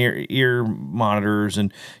 Even wearing ear monitors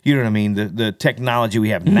and you know what I mean, the technology we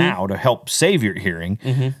have now to help save your hearing.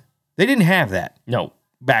 They didn't have that. No.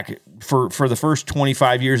 Back for the first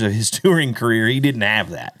 25 years of his touring career, he didn't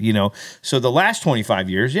have that, you know. So the last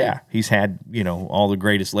 25 years, yeah, he's had, you know, all the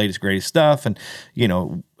latest stuff, and you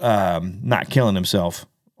know, not killing himself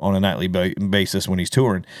on a nightly basis when he's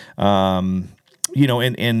touring. You know,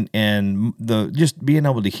 and the just being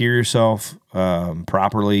able to hear yourself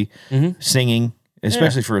properly, singing,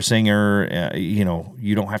 especially for a singer, you know,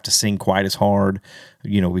 you don't have to sing quite as hard,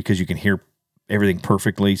 you know, because you can hear everything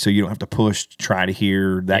perfectly, so you don't have to push to try to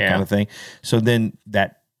hear that kind of thing. So then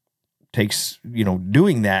that takes, you know,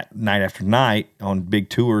 doing that night after night on big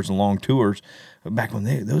tours and long tours. Back when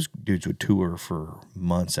those dudes would tour for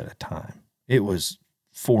months at a time, it was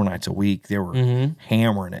 4 nights a week. They were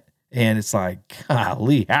hammering it, and it's like,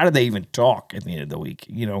 golly, how did they even talk at the end of the week?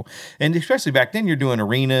 You know, and especially back then, you're doing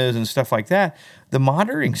arenas and stuff like that. The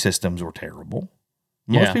monitoring systems were terrible.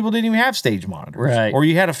 Most people didn't even have stage monitors, right? Or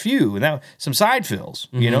you had a few, and some side fills.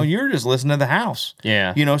 You know, you're just listening to the house.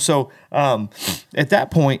 Yeah, you know. So at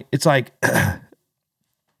that point, it's like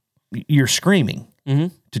you're screaming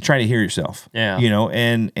to try to hear yourself. Yeah, you know,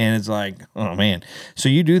 and it's like, oh man. So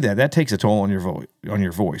you do that. That takes a toll on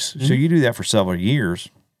your voice. So you do that for several years.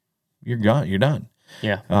 You're done.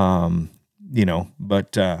 Yeah. You know,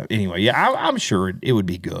 but anyway, yeah, I'm sure it would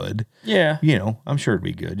be good. Yeah. You know, I'm sure it'd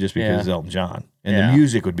be good just because it's Elton John. And the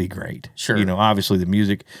music would be great. Sure. You know, obviously the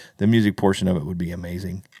music portion of it would be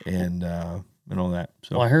amazing and all that.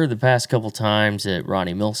 So Well, I heard the past couple times that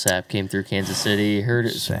Ronnie Millsap came through Kansas City. Heard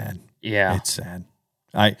it. sad. Yeah. It's sad.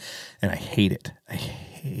 I hate it. I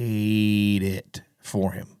hate it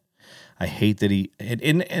for him. I hate that he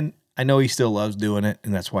and I know he still loves doing it,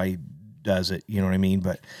 and that's why he does it. You know what I mean?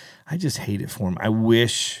 But I just hate it for him. I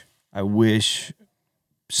wish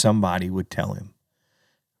somebody would tell him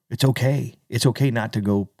it's okay. It's okay not to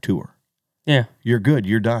go tour. Yeah. You're good.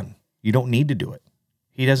 You're done. You don't need to do it.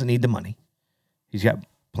 He doesn't need the money. He's got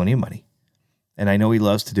plenty of money, and I know he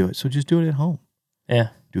loves to do it. So just do it at home. Yeah.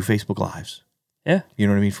 Do Facebook Lives. Yeah. You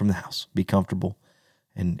know what I mean? From the house. Be comfortable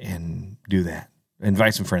and do that.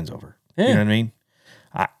 Invite some friends over. Yeah. You know what I mean?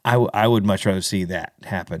 I would much rather see that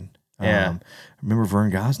happen. Yeah. Remember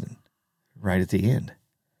Vern Gosdin right at the end.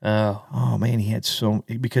 Oh man, he had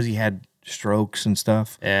because he had strokes and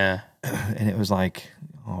stuff. Yeah. And it was like,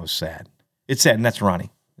 oh, it was sad. It's sad, and that's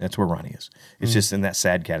Ronnie. That's where Ronnie is. It's just in that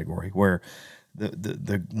sad category where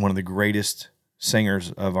the one of the greatest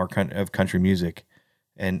singers of country music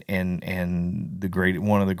and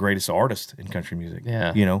one of the greatest artists in country music.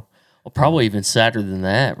 Yeah. You know? Well, probably even sadder than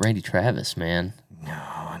that, Randy Travis, man.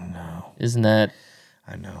 No. Isn't that?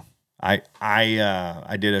 I know.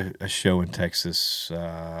 I did a show in Texas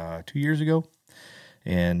 2 years ago,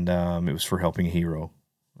 and it was for Helping a Hero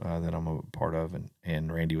that I'm a part of,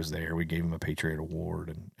 and Randy was there. We gave him a Patriot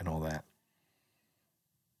Award and all that.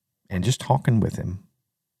 And just talking with him,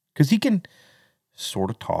 because he can sort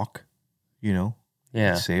of talk, you know?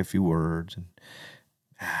 Yeah. Say a few words, and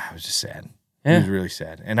it was just sad. Yeah. It was really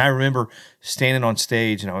sad. And I remember standing on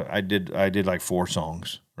stage, and I did like 4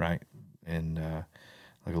 songs, right? And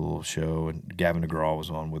like a little show, and Gavin DeGraw was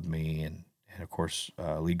on with me, and of course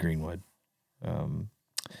Lee Greenwood.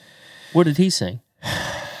 What did he sing?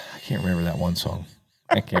 I can't remember that one song.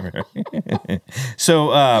 I can't remember.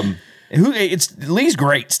 So Lee's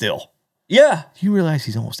great still. Yeah. You realize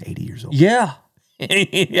he's almost 80 years old? Yeah.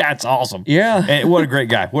 Yeah, it's awesome. Yeah. And what a great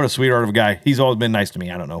guy. What a sweetheart of a guy. He's always been nice to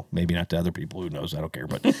me. I don't know. Maybe not to other people. Who knows? I don't care.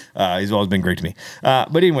 But he's always been great to me.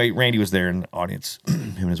 But anyway, Randy was there in the audience,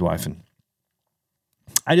 him and his wife. And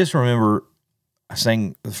I just remember I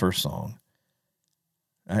sang the first song.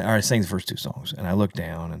 I sang the first 2 songs. And I looked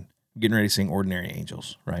down and getting ready to sing Ordinary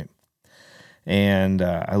Angels, right? And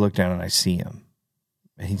I look down and I see him.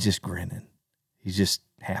 And he's just grinning. He's just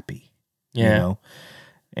happy. Yeah. You know?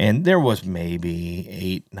 And there was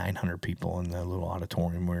maybe 800-900 people in the little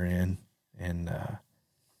auditorium we're in. And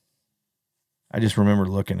I just remember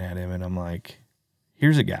looking at him, and I'm like,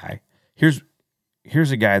 here's a guy. Here's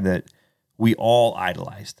a guy that we all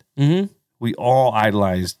idolized. Mm-hmm. We all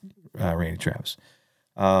idolized Randy Travis.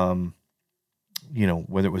 You know,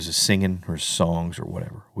 whether it was his singing or his songs or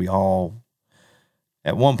whatever. We all,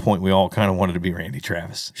 at one point, we all kind of wanted to be Randy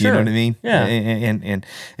Travis. Sure. You know what I mean? Yeah.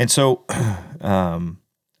 And so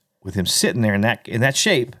with him sitting there in that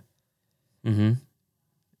shape, mm-hmm.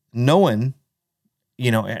 knowing,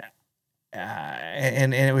 you know,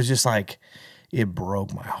 and it was just like, it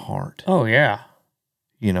broke my heart. Oh yeah.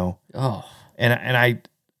 You know. Oh. And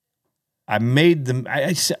I made them.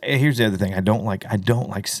 Here's the other thing. I don't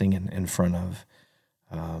like singing in front of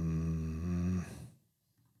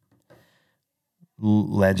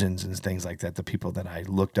legends and things like that, the people that I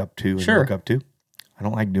looked up to and Sure. look up to. I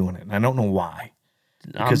don't like doing it. And I don't know why.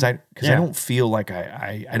 Because I don't feel like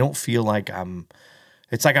I don't feel like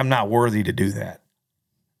it's like I'm not worthy to do that.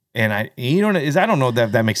 And I don't know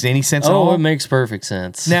that makes any sense at all. It makes perfect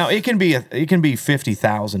sense. Now it can be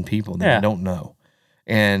 50,000 people that I don't know.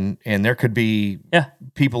 And there could be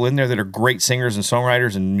people in there that are great singers and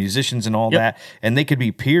songwriters and musicians and all that. And they could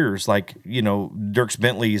be peers like, Dierks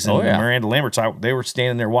Bentley's and Miranda Lambert's. They were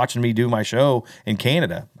standing there watching me do my show in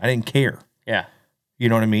Canada. I didn't care. Yeah. You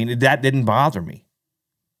know what I mean? That didn't bother me.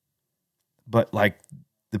 But like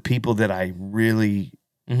the people that I really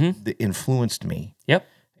that influenced me. Yep.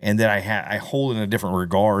 And that I hold in a different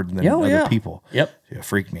regard than other people. Yep. It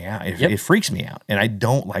freaked me out. It freaks me out. And I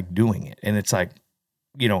don't like doing it. And it's like,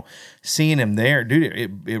 seeing him there,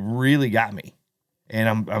 dude, it really got me. And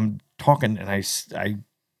I'm talking, and I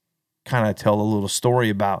kind of tell a little story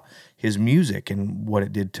about his music and what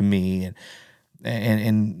it did to me,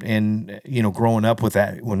 and growing up with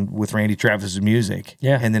that with Randy Travis's music,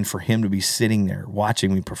 and then for him to be sitting there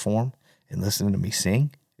watching me perform and listening to me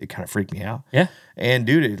sing, it kind of freaked me out. Yeah, and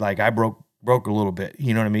dude, I broke a little bit.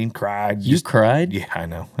 You know what I mean? Cried. You cried? Yeah, I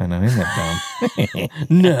know. Isn't that dumb?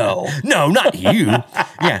 No, not you.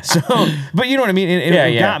 Yeah. So, but you know what I mean?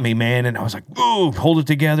 It got me, man. And I was like, "Ooh, hold it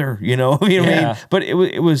together." You know what I mean? But it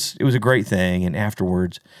was a great thing. And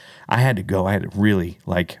afterwards, I had to go. I had to really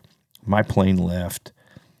my plane left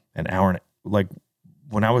an hour.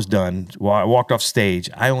 When I was done, while I walked off stage,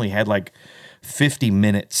 I only had 50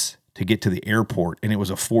 minutes to get to the airport, and it was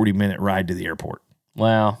a 40-minute ride to the airport.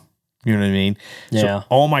 Wow. You know what I mean? Yeah. So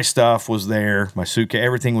all my stuff was there. My suitcase,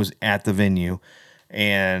 everything was at the venue,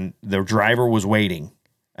 and the driver was waiting.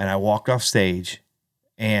 And I walked off stage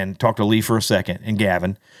and talked to Lee for a second and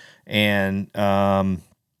Gavin, and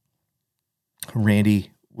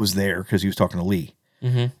Randy was there because he was talking to Lee,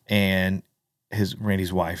 and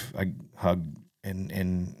Randy's wife. I hugged and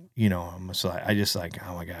I just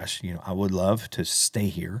oh my gosh, I would love to stay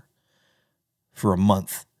here for a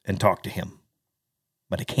month and talk to him.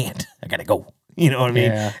 But I can't. I gotta go. You know what I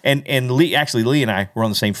mean? Yeah. And Lee and I were on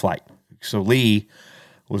the same flight. So Lee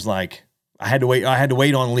was like, I had to wait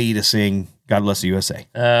on Lee to sing "God Bless the USA."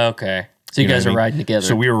 Okay. So you guys are riding together.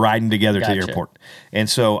 So we were riding together to the airport. And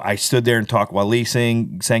so I stood there and talked while Lee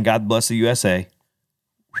sang "God Bless the USA,"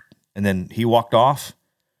 and then he walked off.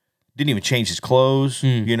 Didn't even change his clothes.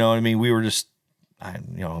 You know what I mean? We were just,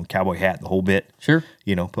 cowboy hat, the whole bit. Sure.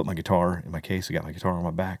 Put my guitar in my case. I got my guitar on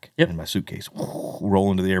my back and my suitcase,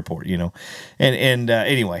 rolling to the airport. And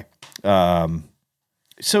anyway,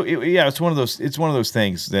 so it's one of those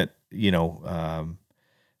things that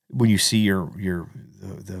when you see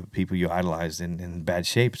the people you idolized in bad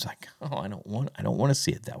shape, it's like, oh, I don't want to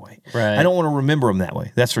see it that way. Right. I don't want to remember them that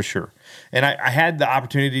way. That's for sure. And I had the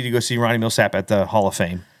opportunity to go see Ronnie Millsap at the Hall of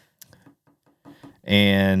Fame.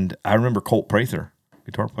 And I remember Colt Prather,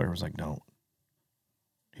 guitar player, was like, "Don't."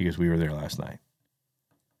 He goes, "We were there last night.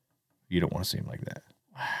 You don't want to see him like that."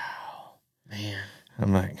 Wow, man.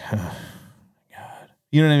 I'm like, oh, God.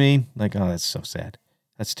 You know what I mean? Like, oh, that's so sad.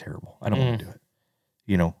 That's terrible. I don't want to do it.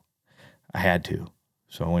 I had to.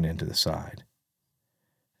 So I went into the side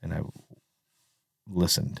and I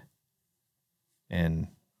listened. And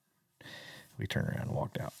we turned around and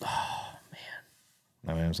walked out. Oh, man.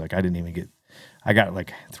 I mean, I was like, I got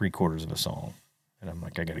 3/4 of a song, and I'm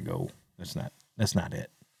like, I gotta go. That's not it.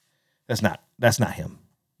 That's not him.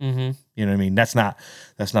 Mm-hmm. You know what I mean? That's not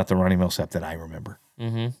the Ronnie Millsap that I remember.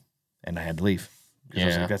 Mm-hmm. And I had to leave because I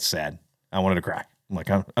was like, that's sad. I wanted to cry. I'm like,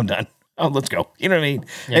 I'm done. Oh, let's go. You know what I mean?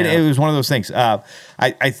 Yeah. And it was one of those things.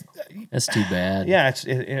 That's too bad. Yeah,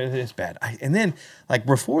 it's bad. And then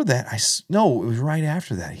before that, it was right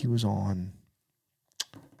after that. He was on.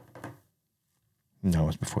 No, it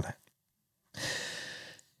was before that.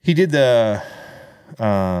 He did the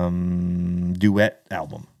duet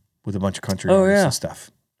album with a bunch of country artists and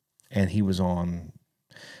stuff. And he was on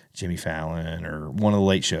Jimmy Fallon or one of the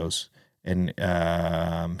late shows. And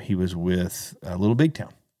he was with Little Big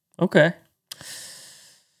Town. Okay.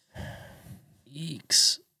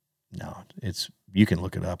 Eeks. No, you can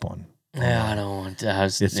look it up on. Yeah, I don't want to.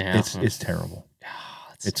 It's terrible.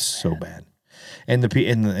 It's so bad. And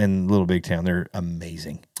and Little Big Town, they're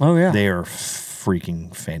amazing. Oh yeah, they are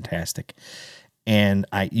freaking fantastic. And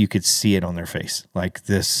you could see it on their face. Like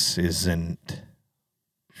this isn't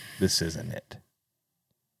it.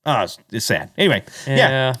 Oh, it's sad. Anyway,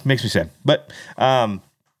 yeah, makes me sad. But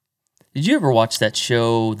did you ever watch that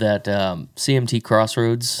show that CMT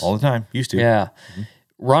Crossroads? All the time, used to. Yeah. Mm-hmm.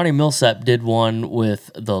 Ronnie Millsap did one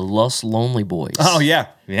with the Los Lonely Boys. Oh, yeah.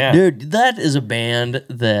 Yeah. Dude, that is a band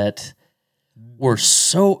that were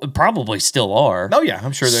probably still are. Oh, yeah.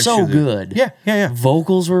 I'm sure they're so good. Yeah.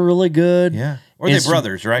 Vocals were really good. Yeah. Or they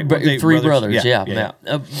brothers, right? Three brothers, yeah.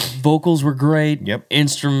 Vocals were great. Yep.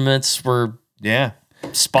 Instruments were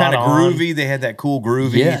spot kind of on. groovy. They had that cool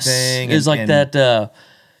groovy thing. It was like that,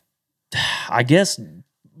 I guess,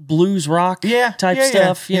 blues rock type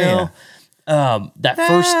stuff, you know? That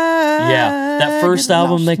first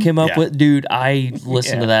album they came up with, dude, I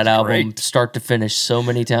listened to that album start to finish so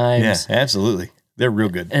many times. Yeah, absolutely. They're real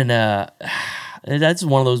good. And that's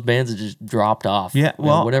one of those bands that just dropped off. Yeah,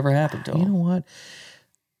 well, whatever happened to them? You know what?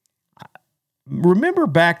 Remember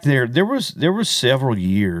back there was several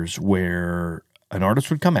years where an artist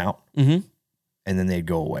would come out and then they'd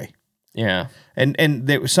go away. Yeah. And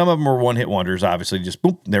some of them were one-hit wonders, obviously, just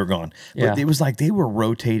boom, they were gone. But it was like they were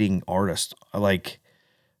rotating artists. Like,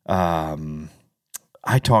 I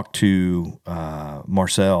talked to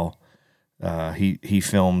Marcel. He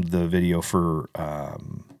filmed the video for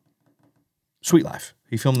Sweet Life.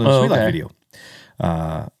 He filmed the Sweet Life video.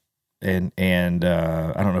 And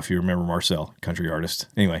I don't know if you remember Marcel, country artist.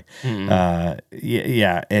 Anyway, and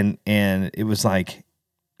it was like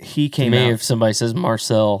he came out. If somebody says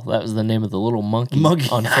Marcel, that was the name of the little monkey.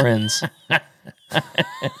 On Friends.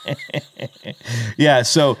 Yeah,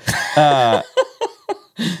 so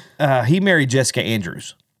he married Jessica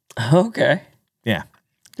Andrews. Okay. Yeah.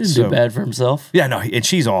 Didn't do bad for himself. Yeah, no, and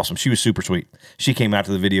she's awesome. She was super sweet. She came out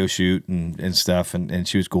to the video shoot and stuff, and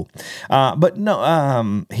she was cool. But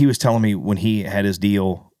no, he was telling me when he had his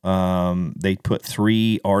deal, they put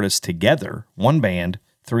 3 artists together, one band,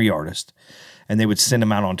 3 artists, and they would send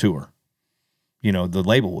them out on tour. You know, the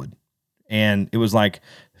label would. And it was like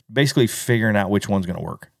basically figuring out which one's going to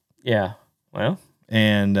work. Yeah. Well.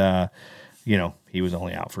 And, he was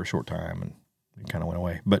only out for a short time and kind of went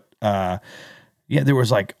away. But, there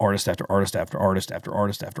was like artist after artist after artist after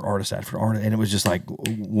artist after artist after artist, and it was just like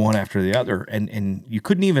one after the other, and you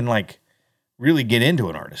couldn't even like really get into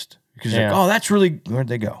an artist because you're like, oh, that's really, where'd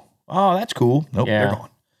they go? Oh, that's cool. Nope, they're gone.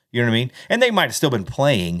 You know what I mean? And they might have still been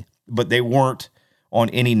playing, but they weren't on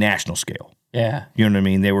any national scale. Yeah, you know what I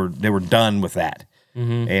mean? They were done with that,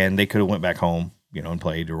 and they could have went back home, and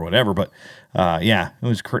played or whatever. But it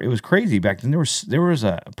was crazy back then. There was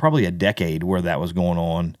probably a decade where that was going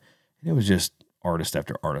on, and it was just artist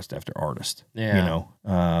after artist after artist. Yeah.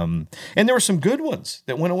 And there were some good ones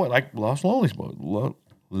that went away, like Los Lonely Boys.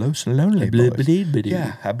 Los Lonely Boys.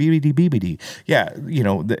 Yeah. Habibidi. Yeah.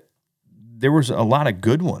 There was a lot of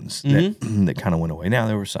good ones that kind of went away. Now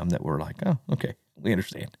there were some that were like, oh, okay, we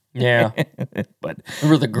understand. Yeah. But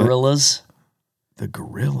remember the Gorillas? The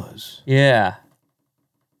Gorillas. Yeah.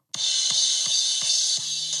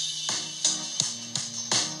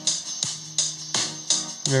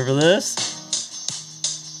 Remember this?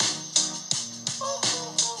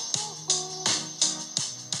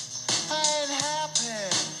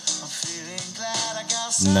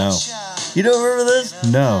 No. You don't remember this?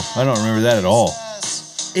 No, I don't remember that at all.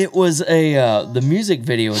 It was the music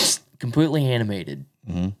video. It's completely animated,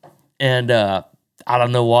 and I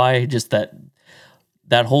don't know why. Just that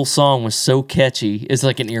whole song was so catchy. It's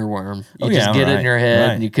like an earworm. You just get it in your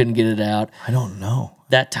head, and you couldn't get it out. I don't know.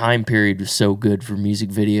 That time period was so good for music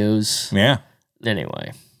videos. Yeah.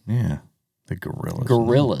 Anyway. Yeah. The Gorillas.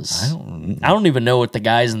 Gorillas. I don't even know what the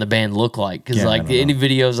guys in the band look like because any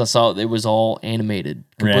videos I saw, it was all animated,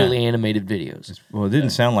 completely animated videos. Well, it didn't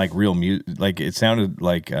sound like real music. Like it sounded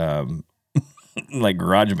like like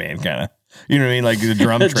garage band kind of. You know what I mean? Like the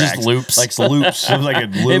drum tracks, just loops, like loops. It was like a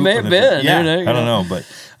loop. It may have been. Yeah, I don't know, but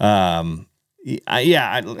I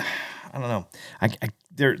don't know.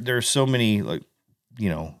 There's so many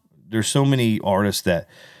there's so many artists that.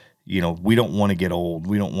 We don't want to get old.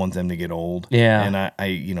 We don't want them to get old. Yeah. And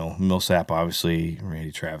I Millsap, obviously,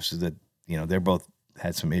 Randy Travis, that, they're both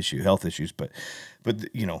had some health issues, but then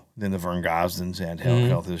the Vern Gosdins had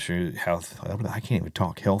health issues, I can't even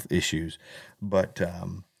talk, health issues. But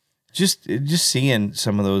just seeing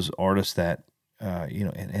some of those artists that,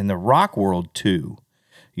 and the rock world too,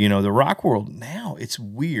 the rock world now, it's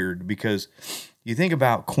weird because you think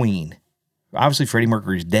about Queen. Obviously, Freddie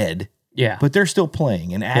Mercury's dead. Yeah. But they're still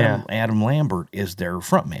playing, and Adam Lambert is their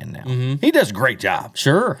frontman now. He does a great job.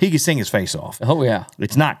 Sure. He can sing his face off. Oh, yeah.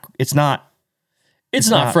 It's not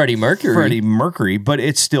Freddie Mercury. But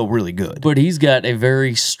it's still really good. But he's got a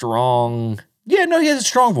very strong... Yeah, no, he has a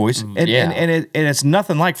strong voice, and it's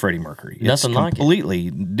nothing like Freddie Mercury. It's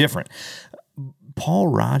completely different. Paul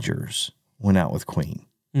Rogers went out with Queen.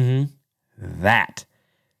 It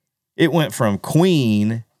went from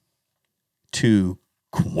Queen to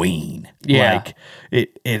Queen. Yeah. Like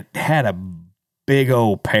it had a big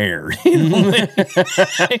old pair. You know what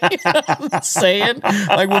I'm saying?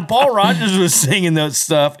 Like when Paul Rogers was singing that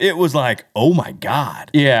stuff, it was like, oh my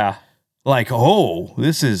God. Yeah. Like, oh,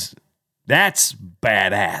 that's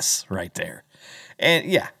badass right there. And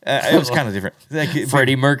yeah, it was kind of different. Like,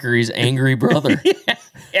 Freddie Mercury's angry brother.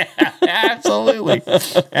 yeah, absolutely.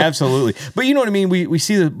 Absolutely. But you know what I mean? We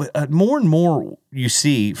see more and more you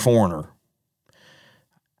see Foreigner.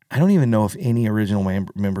 I don't even know if any original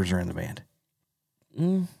members are in the band.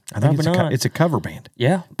 I think it's a cover band.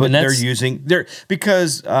 Yeah. But because is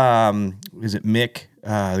it Mick,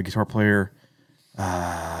 the guitar player?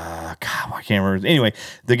 God, I can't remember. Anyway,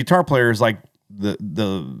 the guitar player is like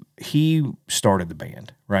he started the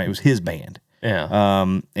band, right? It was his band. Yeah.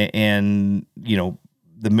 And you know,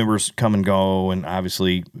 the members come and go, and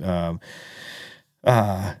obviously,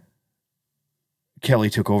 Kelly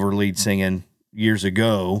took over lead singing years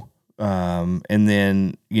ago. And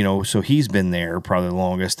then, you know, so he's been there probably the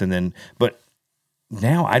longest. And then, but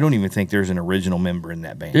now I don't even think there's an original member in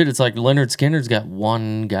that band. Dude, it's like Leonard Skinner's got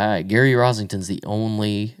one guy. Gary Rosington's the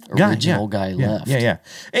only original guy left. Yeah.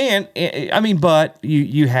 And I mean, but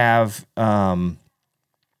you have Jimmy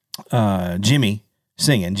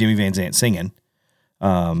Van Zant singing.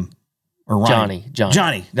 Or Ryan.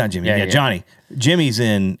 Johnny, not Jimmy. Yeah, Johnny. Jimmy's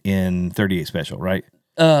in 38 Special, right?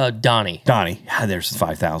 Donnie. There's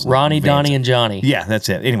 5,000. Ronnie, Donnie, and Johnny. Yeah, that's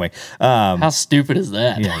it. Anyway. How stupid is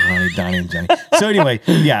that? Yeah, Ronnie, Donnie, and Johnny. So anyway,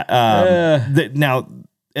 yeah. Now,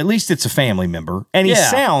 at least it's a family member. And he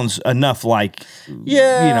sounds enough like, you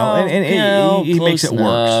know, and he makes it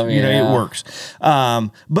work. You know, it works.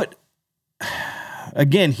 But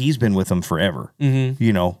again, he's been with them forever. Mm-hmm.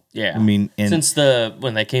 You know, yeah. I mean, since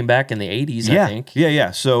when they came back in the 80s, I think.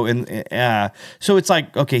 Yeah. So so it's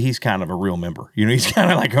like, okay, he's kind of a real member. You know, he's kind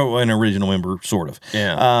of like an original member, sort of.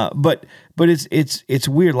 Yeah. But it's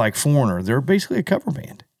weird. Like Foreigner, they're basically a cover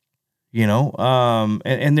band. You know,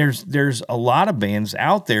 and there's a lot of bands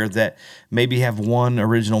out there that maybe have one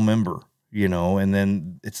original member. You know, and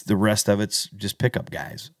then it's the rest of it's just pickup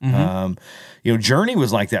guys. Mm-hmm. You know, Journey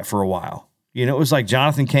was like that for a while. You know, it was like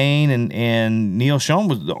Jonathan Cain and Neil Schon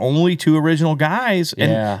was the only two original guys.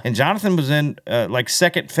 And Jonathan was in like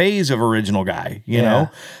second phase of original guy, you know?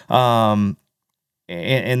 And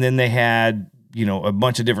then they had, you know, a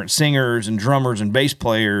bunch of different singers and drummers and bass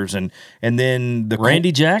players. And then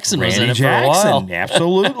Randy Jackson was in it for a while.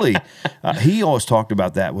 Absolutely. He always talked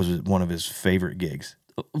about that was one of his favorite gigs.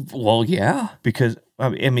 Well, yeah. Because, I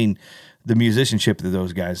mean, the musicianship that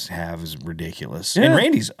those guys have is ridiculous. Yeah. And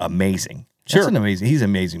Randy's amazing. Sure. He's an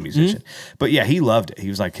amazing musician. Mm-hmm. But yeah, he loved it. He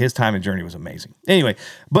was like, his time and Journey was amazing. Anyway,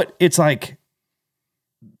 but it's like,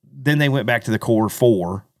 then they went back to the core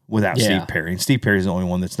four without Steve Perry. And Steve Perry's the only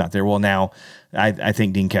one that's not there. Well, now I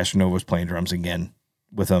think Dean Castronova playing drums again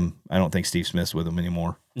with them. I don't think Steve Smith's with them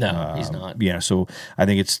anymore. No, he's not. Yeah, so I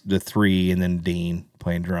think it's the three and then Dean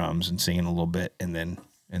playing drums and singing a little bit and then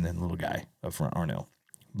little guy up front, Arnell.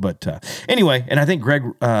 But anyway, and I think Greg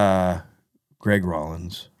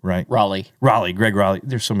Rollins, right? Greg Raleigh.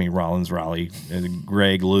 There's so many Rollins, Raleigh, and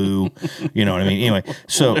Greg, Lou. You know what I mean? Anyway,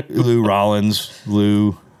 so Lou Rollins.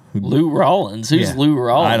 Lou Rollins? Who's Lou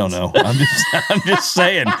Rollins? I don't know. I'm just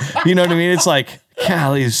saying. You know what I mean? It's like,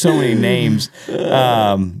 golly, there's so many names.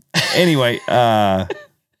 Anyway,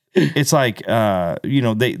 it's like, you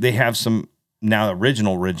know, they have some now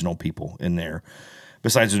original people in there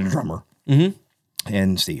besides the drummer. Mm-hmm.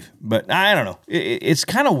 And Steve, but I don't know. It's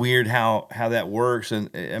kind of weird how that works,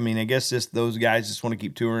 and I mean, I guess just those guys just want to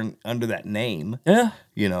keep touring under that name,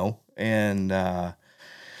 you know. And I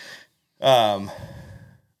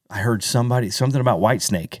heard something about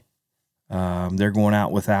Whitesnake. They're going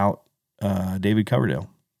out without David Coverdale.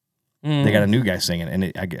 Mm. They got a new guy singing,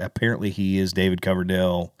 and apparently he is David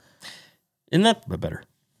Coverdale. But better.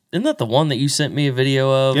 Isn't that the one that you sent me a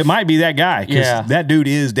video of? It might be that guy, because that dude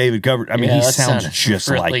is David Coverdale. I mean, he sounds just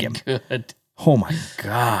really like him. Good. Oh, my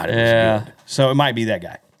God. It was good. So it might be that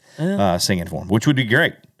guy singing for him, which would be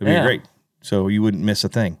great. It would be great. So you wouldn't miss a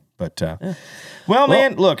thing. But, well,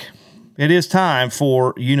 man, look, it is time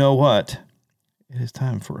for, you know what? It is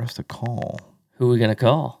time for us to call. Who are we going to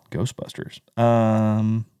call? Ghostbusters.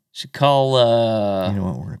 Should call... You know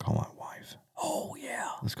what? We're going to call my wife. Oh, yeah.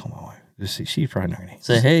 Let's call my wife. Let's see. She's probably not going to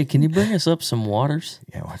say, hey, can you bring us up some waters?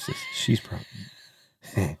 Yeah, watch this. She's probably...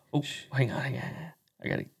 Oh, hang on. I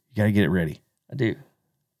got to... You got to get it ready. I do.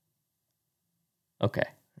 Okay.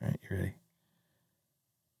 All right, you ready?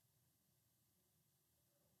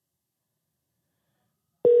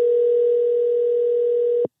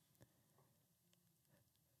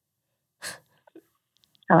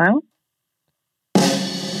 Hello?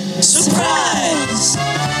 'cause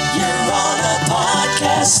you're on a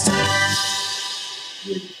podcast.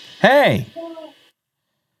 Hey.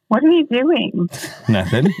 What are you doing?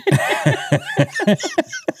 Nothing.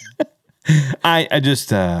 I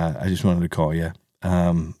just wanted to call you.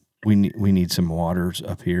 We need some waters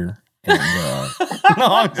up here. And, no,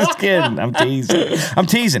 I'm just kidding. I'm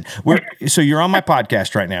teasing. So you're on my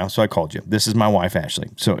podcast right now. So I called you. This is my wife,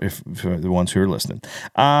 Ashley. So if for the ones who are listening,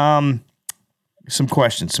 some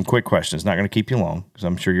quick questions. Not going to keep you long because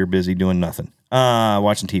I'm sure you're busy doing nothing.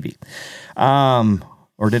 Watching TV.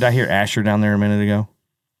 Or did I hear Asher down there a minute ago?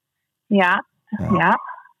 Yeah. Yeah.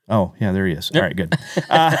 Oh, yeah, there he is. All right, good.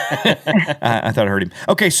 I thought I heard him.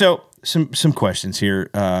 Okay, so some questions here.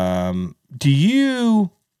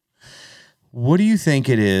 What do you think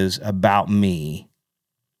it is about me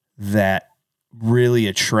that really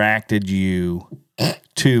attracted you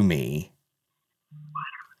to me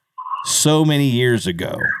so many years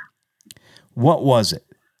ago? What was it?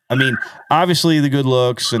 I mean, obviously the good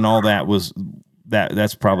looks and all that was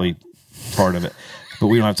that's probably part of it. But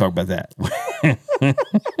we don't have to talk about that.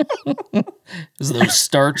 It was those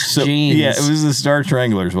starch jeans. Yeah, it was the Star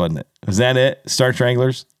Stranglers, wasn't it? Was that it? Star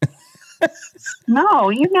Stranglers? No,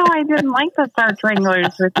 I didn't like the Star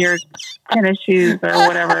Stranglers with your tennis shoes or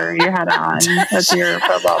whatever you had on with your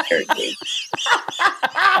football jersey.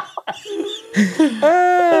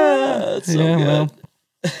 So good. Well,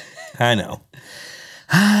 I know.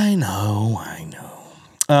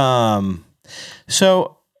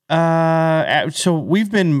 So this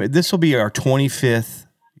will be our 25th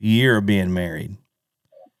year of being married.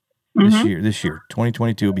 Mm-hmm. This year,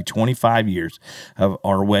 2022 will be 25 years of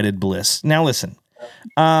our wedded bliss. Now listen,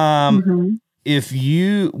 if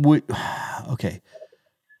you would, okay,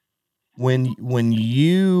 when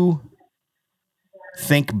you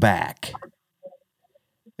think back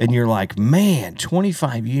and you're like, man,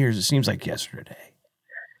 25 years, it seems like yesterday.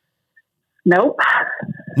 Nope.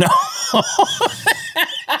 No.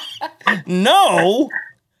 No.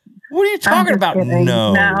 What are you talking about? Kidding.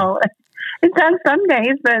 No. No. It does some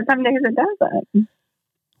days, but some days it doesn't.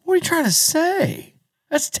 What are you trying to say?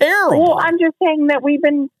 That's terrible. Well, I'm just saying that we've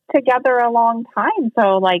been together a long time.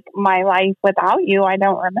 So, like, my life without you, I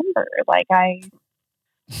don't remember.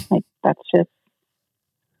 That's just.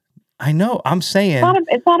 I know. I'm saying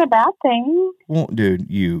It's not a bad thing. Well, dude,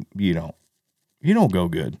 you don't go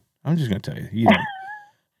good. I'm just gonna tell you, you don't.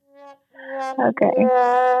 Okay.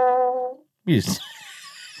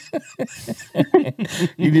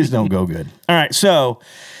 You just don't go good. All right, so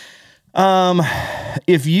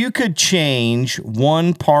if you could change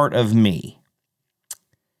one part of me,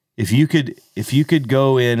 if you could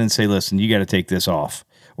go in and say, listen, you got to take this off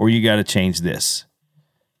or you got to change this,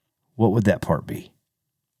 what would that part be?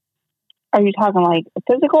 Are you talking like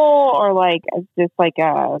physical or like just like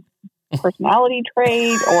a personality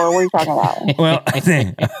trait, or what are you talking about? Well,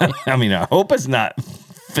 I hope it's not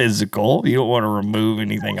physical. You don't want to remove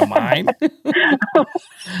anything of mine.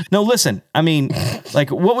 No, listen. I mean,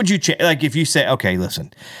 like, what would you change? Like, if you say, okay,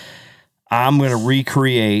 listen, I'm going to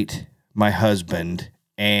recreate my husband,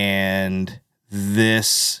 and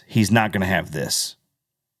he's not going to have this.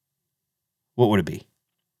 What would it be?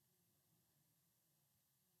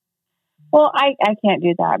 Well, I can't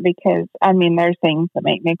do that because, there's things that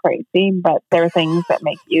make me crazy, but there are things that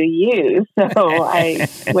make you. So I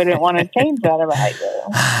wouldn't want to change that about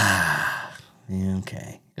you.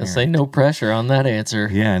 Okay. I'll say no pressure on that answer.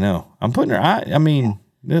 Yeah, I know. I'm putting her,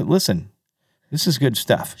 listen, this is good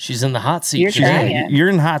stuff. She's in the hot seat. You're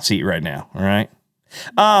in the hot seat right now. All right.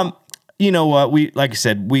 You know what? Like I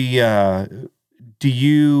said, I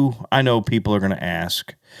know people are going to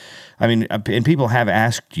ask, and people have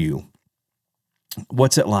asked you,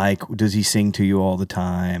 what's it like? Does he sing to you all the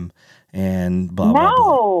time? And blah, blah,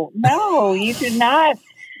 blah. No, you do not.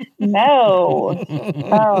 No.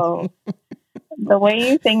 Oh. The way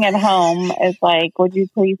you sing at home is like, would you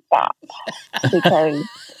please stop? Because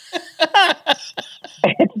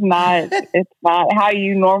it's not how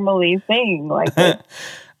you normally sing. Like,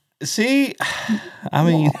 see,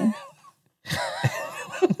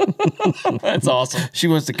 that's awesome. She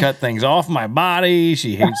wants to cut things off my body.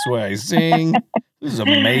 She hates the way I sing. This is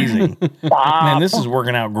amazing. Stop. Man, this is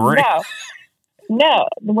working out great. No.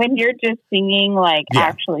 When you're just singing,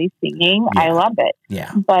 actually singing, I love it.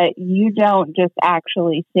 Yeah. But you don't just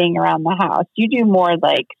actually sing around the house. You do more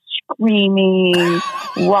like screaming,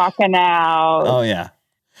 rocking out. Oh, yeah.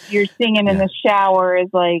 You're singing in the shower is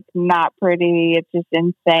like not pretty. It's just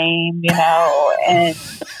insane, and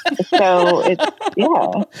so it's,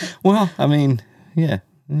 yeah. Well, yeah,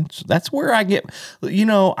 that's where I get,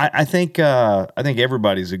 I think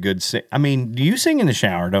everybody's a good sing. Do you sing in the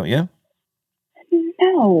shower, don't you?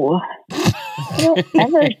 No. I don't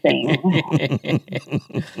ever sing.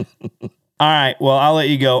 All right. Well, I'll let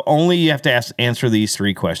you go. Only you have to answer these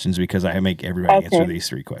 3 questions because I make everybody answer these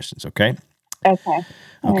 3 questions. Okay. Okay.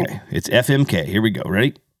 Okay. Right. It's FMK. Here we go.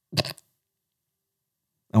 Ready?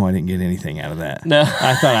 Oh, I didn't get anything out of that. No.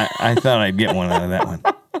 I thought I'd get one out of that one.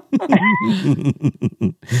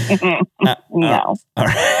 No. All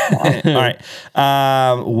right. All right.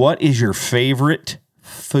 What is your favorite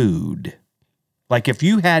food? Like if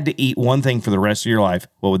you had to eat one thing for the rest of your life,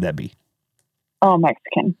 what would that be? Oh,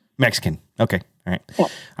 Mexican. Mexican. Okay. All right. Yeah.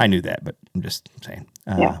 I knew that, but I'm just saying.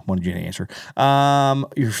 Yeah. Wanted you to answer.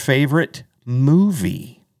 Your favorite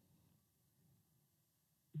movie?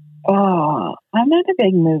 Oh, I'm not a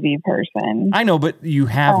big movie person. I know, but you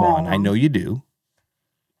have one. I know you do.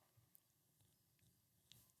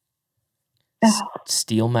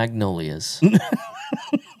 Steel Magnolias.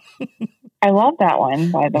 I love that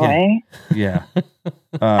one, by the way. Yeah.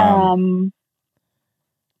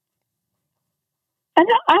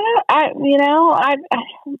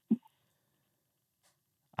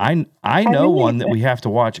 I know one that we have to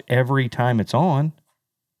watch every time it's on.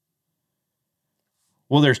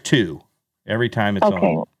 Well, there's 2 every time it's on.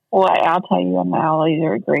 Okay. Well, I'll tell you, and I'll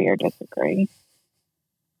either agree or disagree.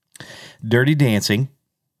 Dirty Dancing.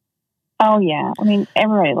 Oh, yeah. I mean,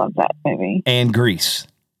 everybody loves that movie. And Grease.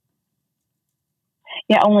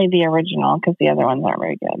 Yeah, only the original, because the other ones aren't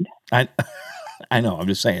very good. I know. I'm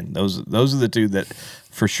just saying. Those are the 2 that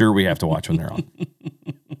for sure we have to watch when they're on.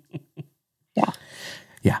 Yeah.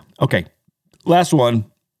 Yeah. Okay. Last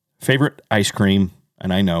one. Favorite ice cream.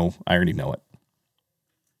 And I already know it.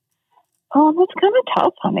 Oh, that's kind of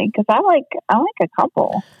tough, honey, because I like a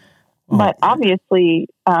couple. Oh. But obviously,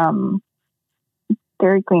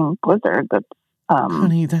 Dairy Queen Blizzard, that's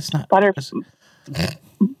honey, that's not Butterfinger.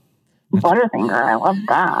 I love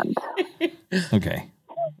that. Okay.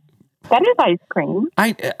 That is ice cream.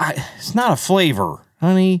 It's not a flavor,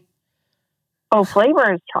 honey. Oh,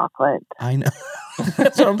 flavor is chocolate. I know.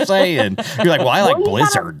 That's what I'm saying. You're like, well, I like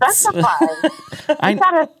blizzards. You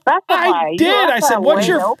gotta specify. I did. I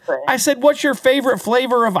said, what's your favorite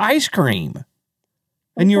flavor of ice cream?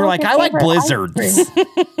 And you were like, I like blizzards.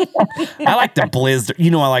 I like the blizzard.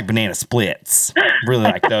 I like banana splits. Really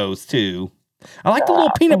like those too. I like the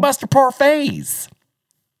little peanut butter parfaits.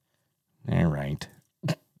 All right.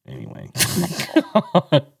 Anyway.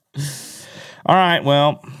 All right.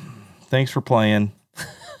 Well, thanks for playing.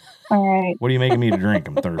 All right. What are you making me to drink?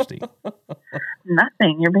 I'm thirsty.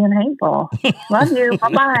 Nothing. You're being hateful. Love you.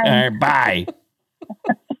 Bye-bye. All right. Bye.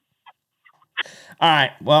 All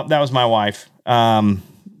right. Well, that was my wife,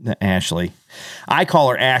 Ashley. I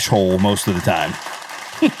call her Ashhole most of the time.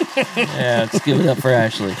 Yeah, let's give it up for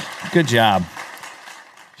Ashley. Good job.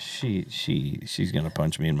 She's gonna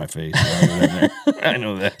punch me in my face. I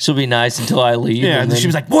know that. She'll be nice until I leave. Yeah, and she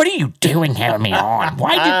was like, "What are you doing having me on?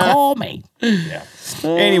 Why'd you call me?" Yeah.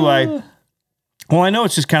 Anyway, well, I know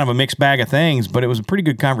it's just kind of a mixed bag of things, but it was a pretty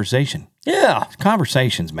good conversation. Yeah,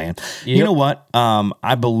 conversations, man. Yep. You know what?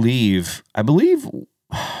 I believe, and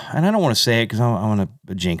I don't want to say it because I want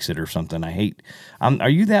to jinx it or something. I hate. Are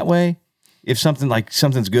you that way? If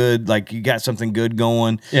something's good, like you got something good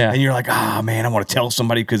going, and you're like, man, I want to tell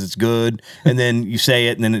somebody because it's good, and then you say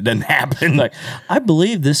it, and then it doesn't happen. Like, I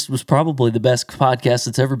believe this was probably the best podcast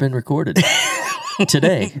that's ever been recorded.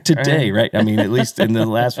 Today, right? I mean, at least in the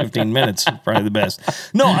last 15 minutes, probably the best.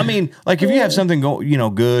 No, I mean, like if you have something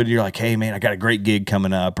good, you're like, hey man, I got a great gig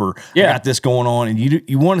coming up, or I got this going on, and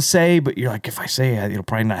you want to say, but you're like, if I say it, it'll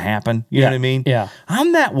probably not happen. You know what I mean? Yeah.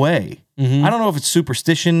 I'm that way. Mm-hmm. I don't know if it's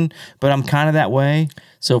superstition, but I'm kind of that way.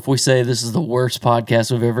 So if we say this is the worst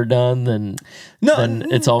podcast we've ever done, then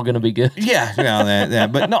it's all going to be good. Yeah,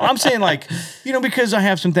 but no, I'm saying like, because I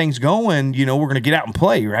have some things going, we're going to get out and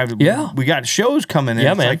play. We got shows coming in.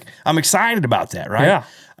 Yeah, man. Like, I'm excited about that, right? Yeah.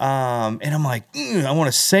 And I'm like, I want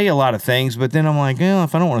to say a lot of things, but then I'm like,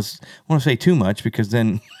 if I don't want to say too much, because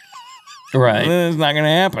then. Right. It's not going to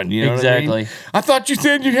happen. You know exactly. What I mean? I thought you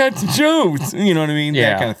said you had some shows. You know what I mean?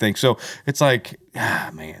 Yeah. That kind of thing. So it's like,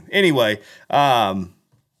 man. Anyway, so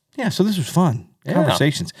this was fun.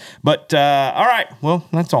 Conversations. But all right. Well,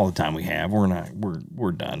 that's all the time we have.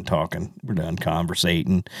 We're done talking. We're done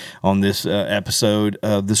conversating on this episode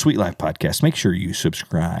of the Sweet Life Podcast. Make sure you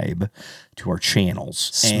subscribe to our channels.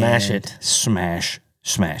 Smash it. Smash.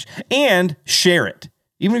 And share it.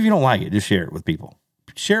 Even if you don't like it, just share it with people.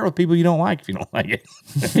 Share it with people you don't like if you don't like it.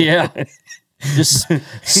 Yeah. Just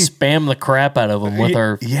spam the crap out of them with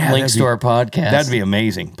our links to our podcast. That'd be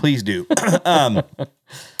amazing. Please do.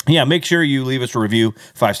 Make sure you leave us a review,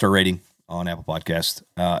 5-star rating on Apple Podcasts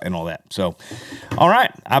and all that. So, all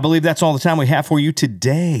right. I believe that's all the time we have for you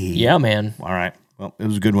today. Yeah, man. All right. Well, it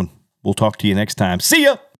was a good one. We'll talk to you next time. See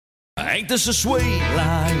ya. Ain't this a sweet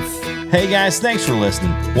life? Hey, guys. Thanks for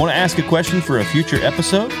listening. Want to ask a question for a future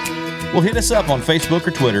episode? Well, hit us up on Facebook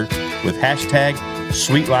or Twitter with hashtag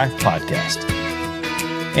SweetLifePodcast.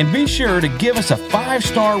 And be sure to give us a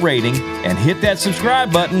 5-star rating and hit that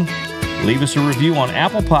subscribe button. Leave us a review on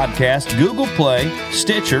Apple Podcasts, Google Play,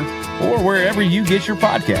 Stitcher, or wherever you get your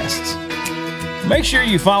podcasts. Make sure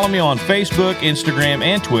you follow me on Facebook, Instagram,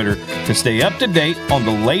 and Twitter to stay up to date on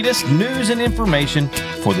the latest news and information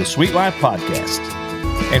for the Sweet Life Podcast.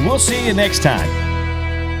 And we'll see you next time.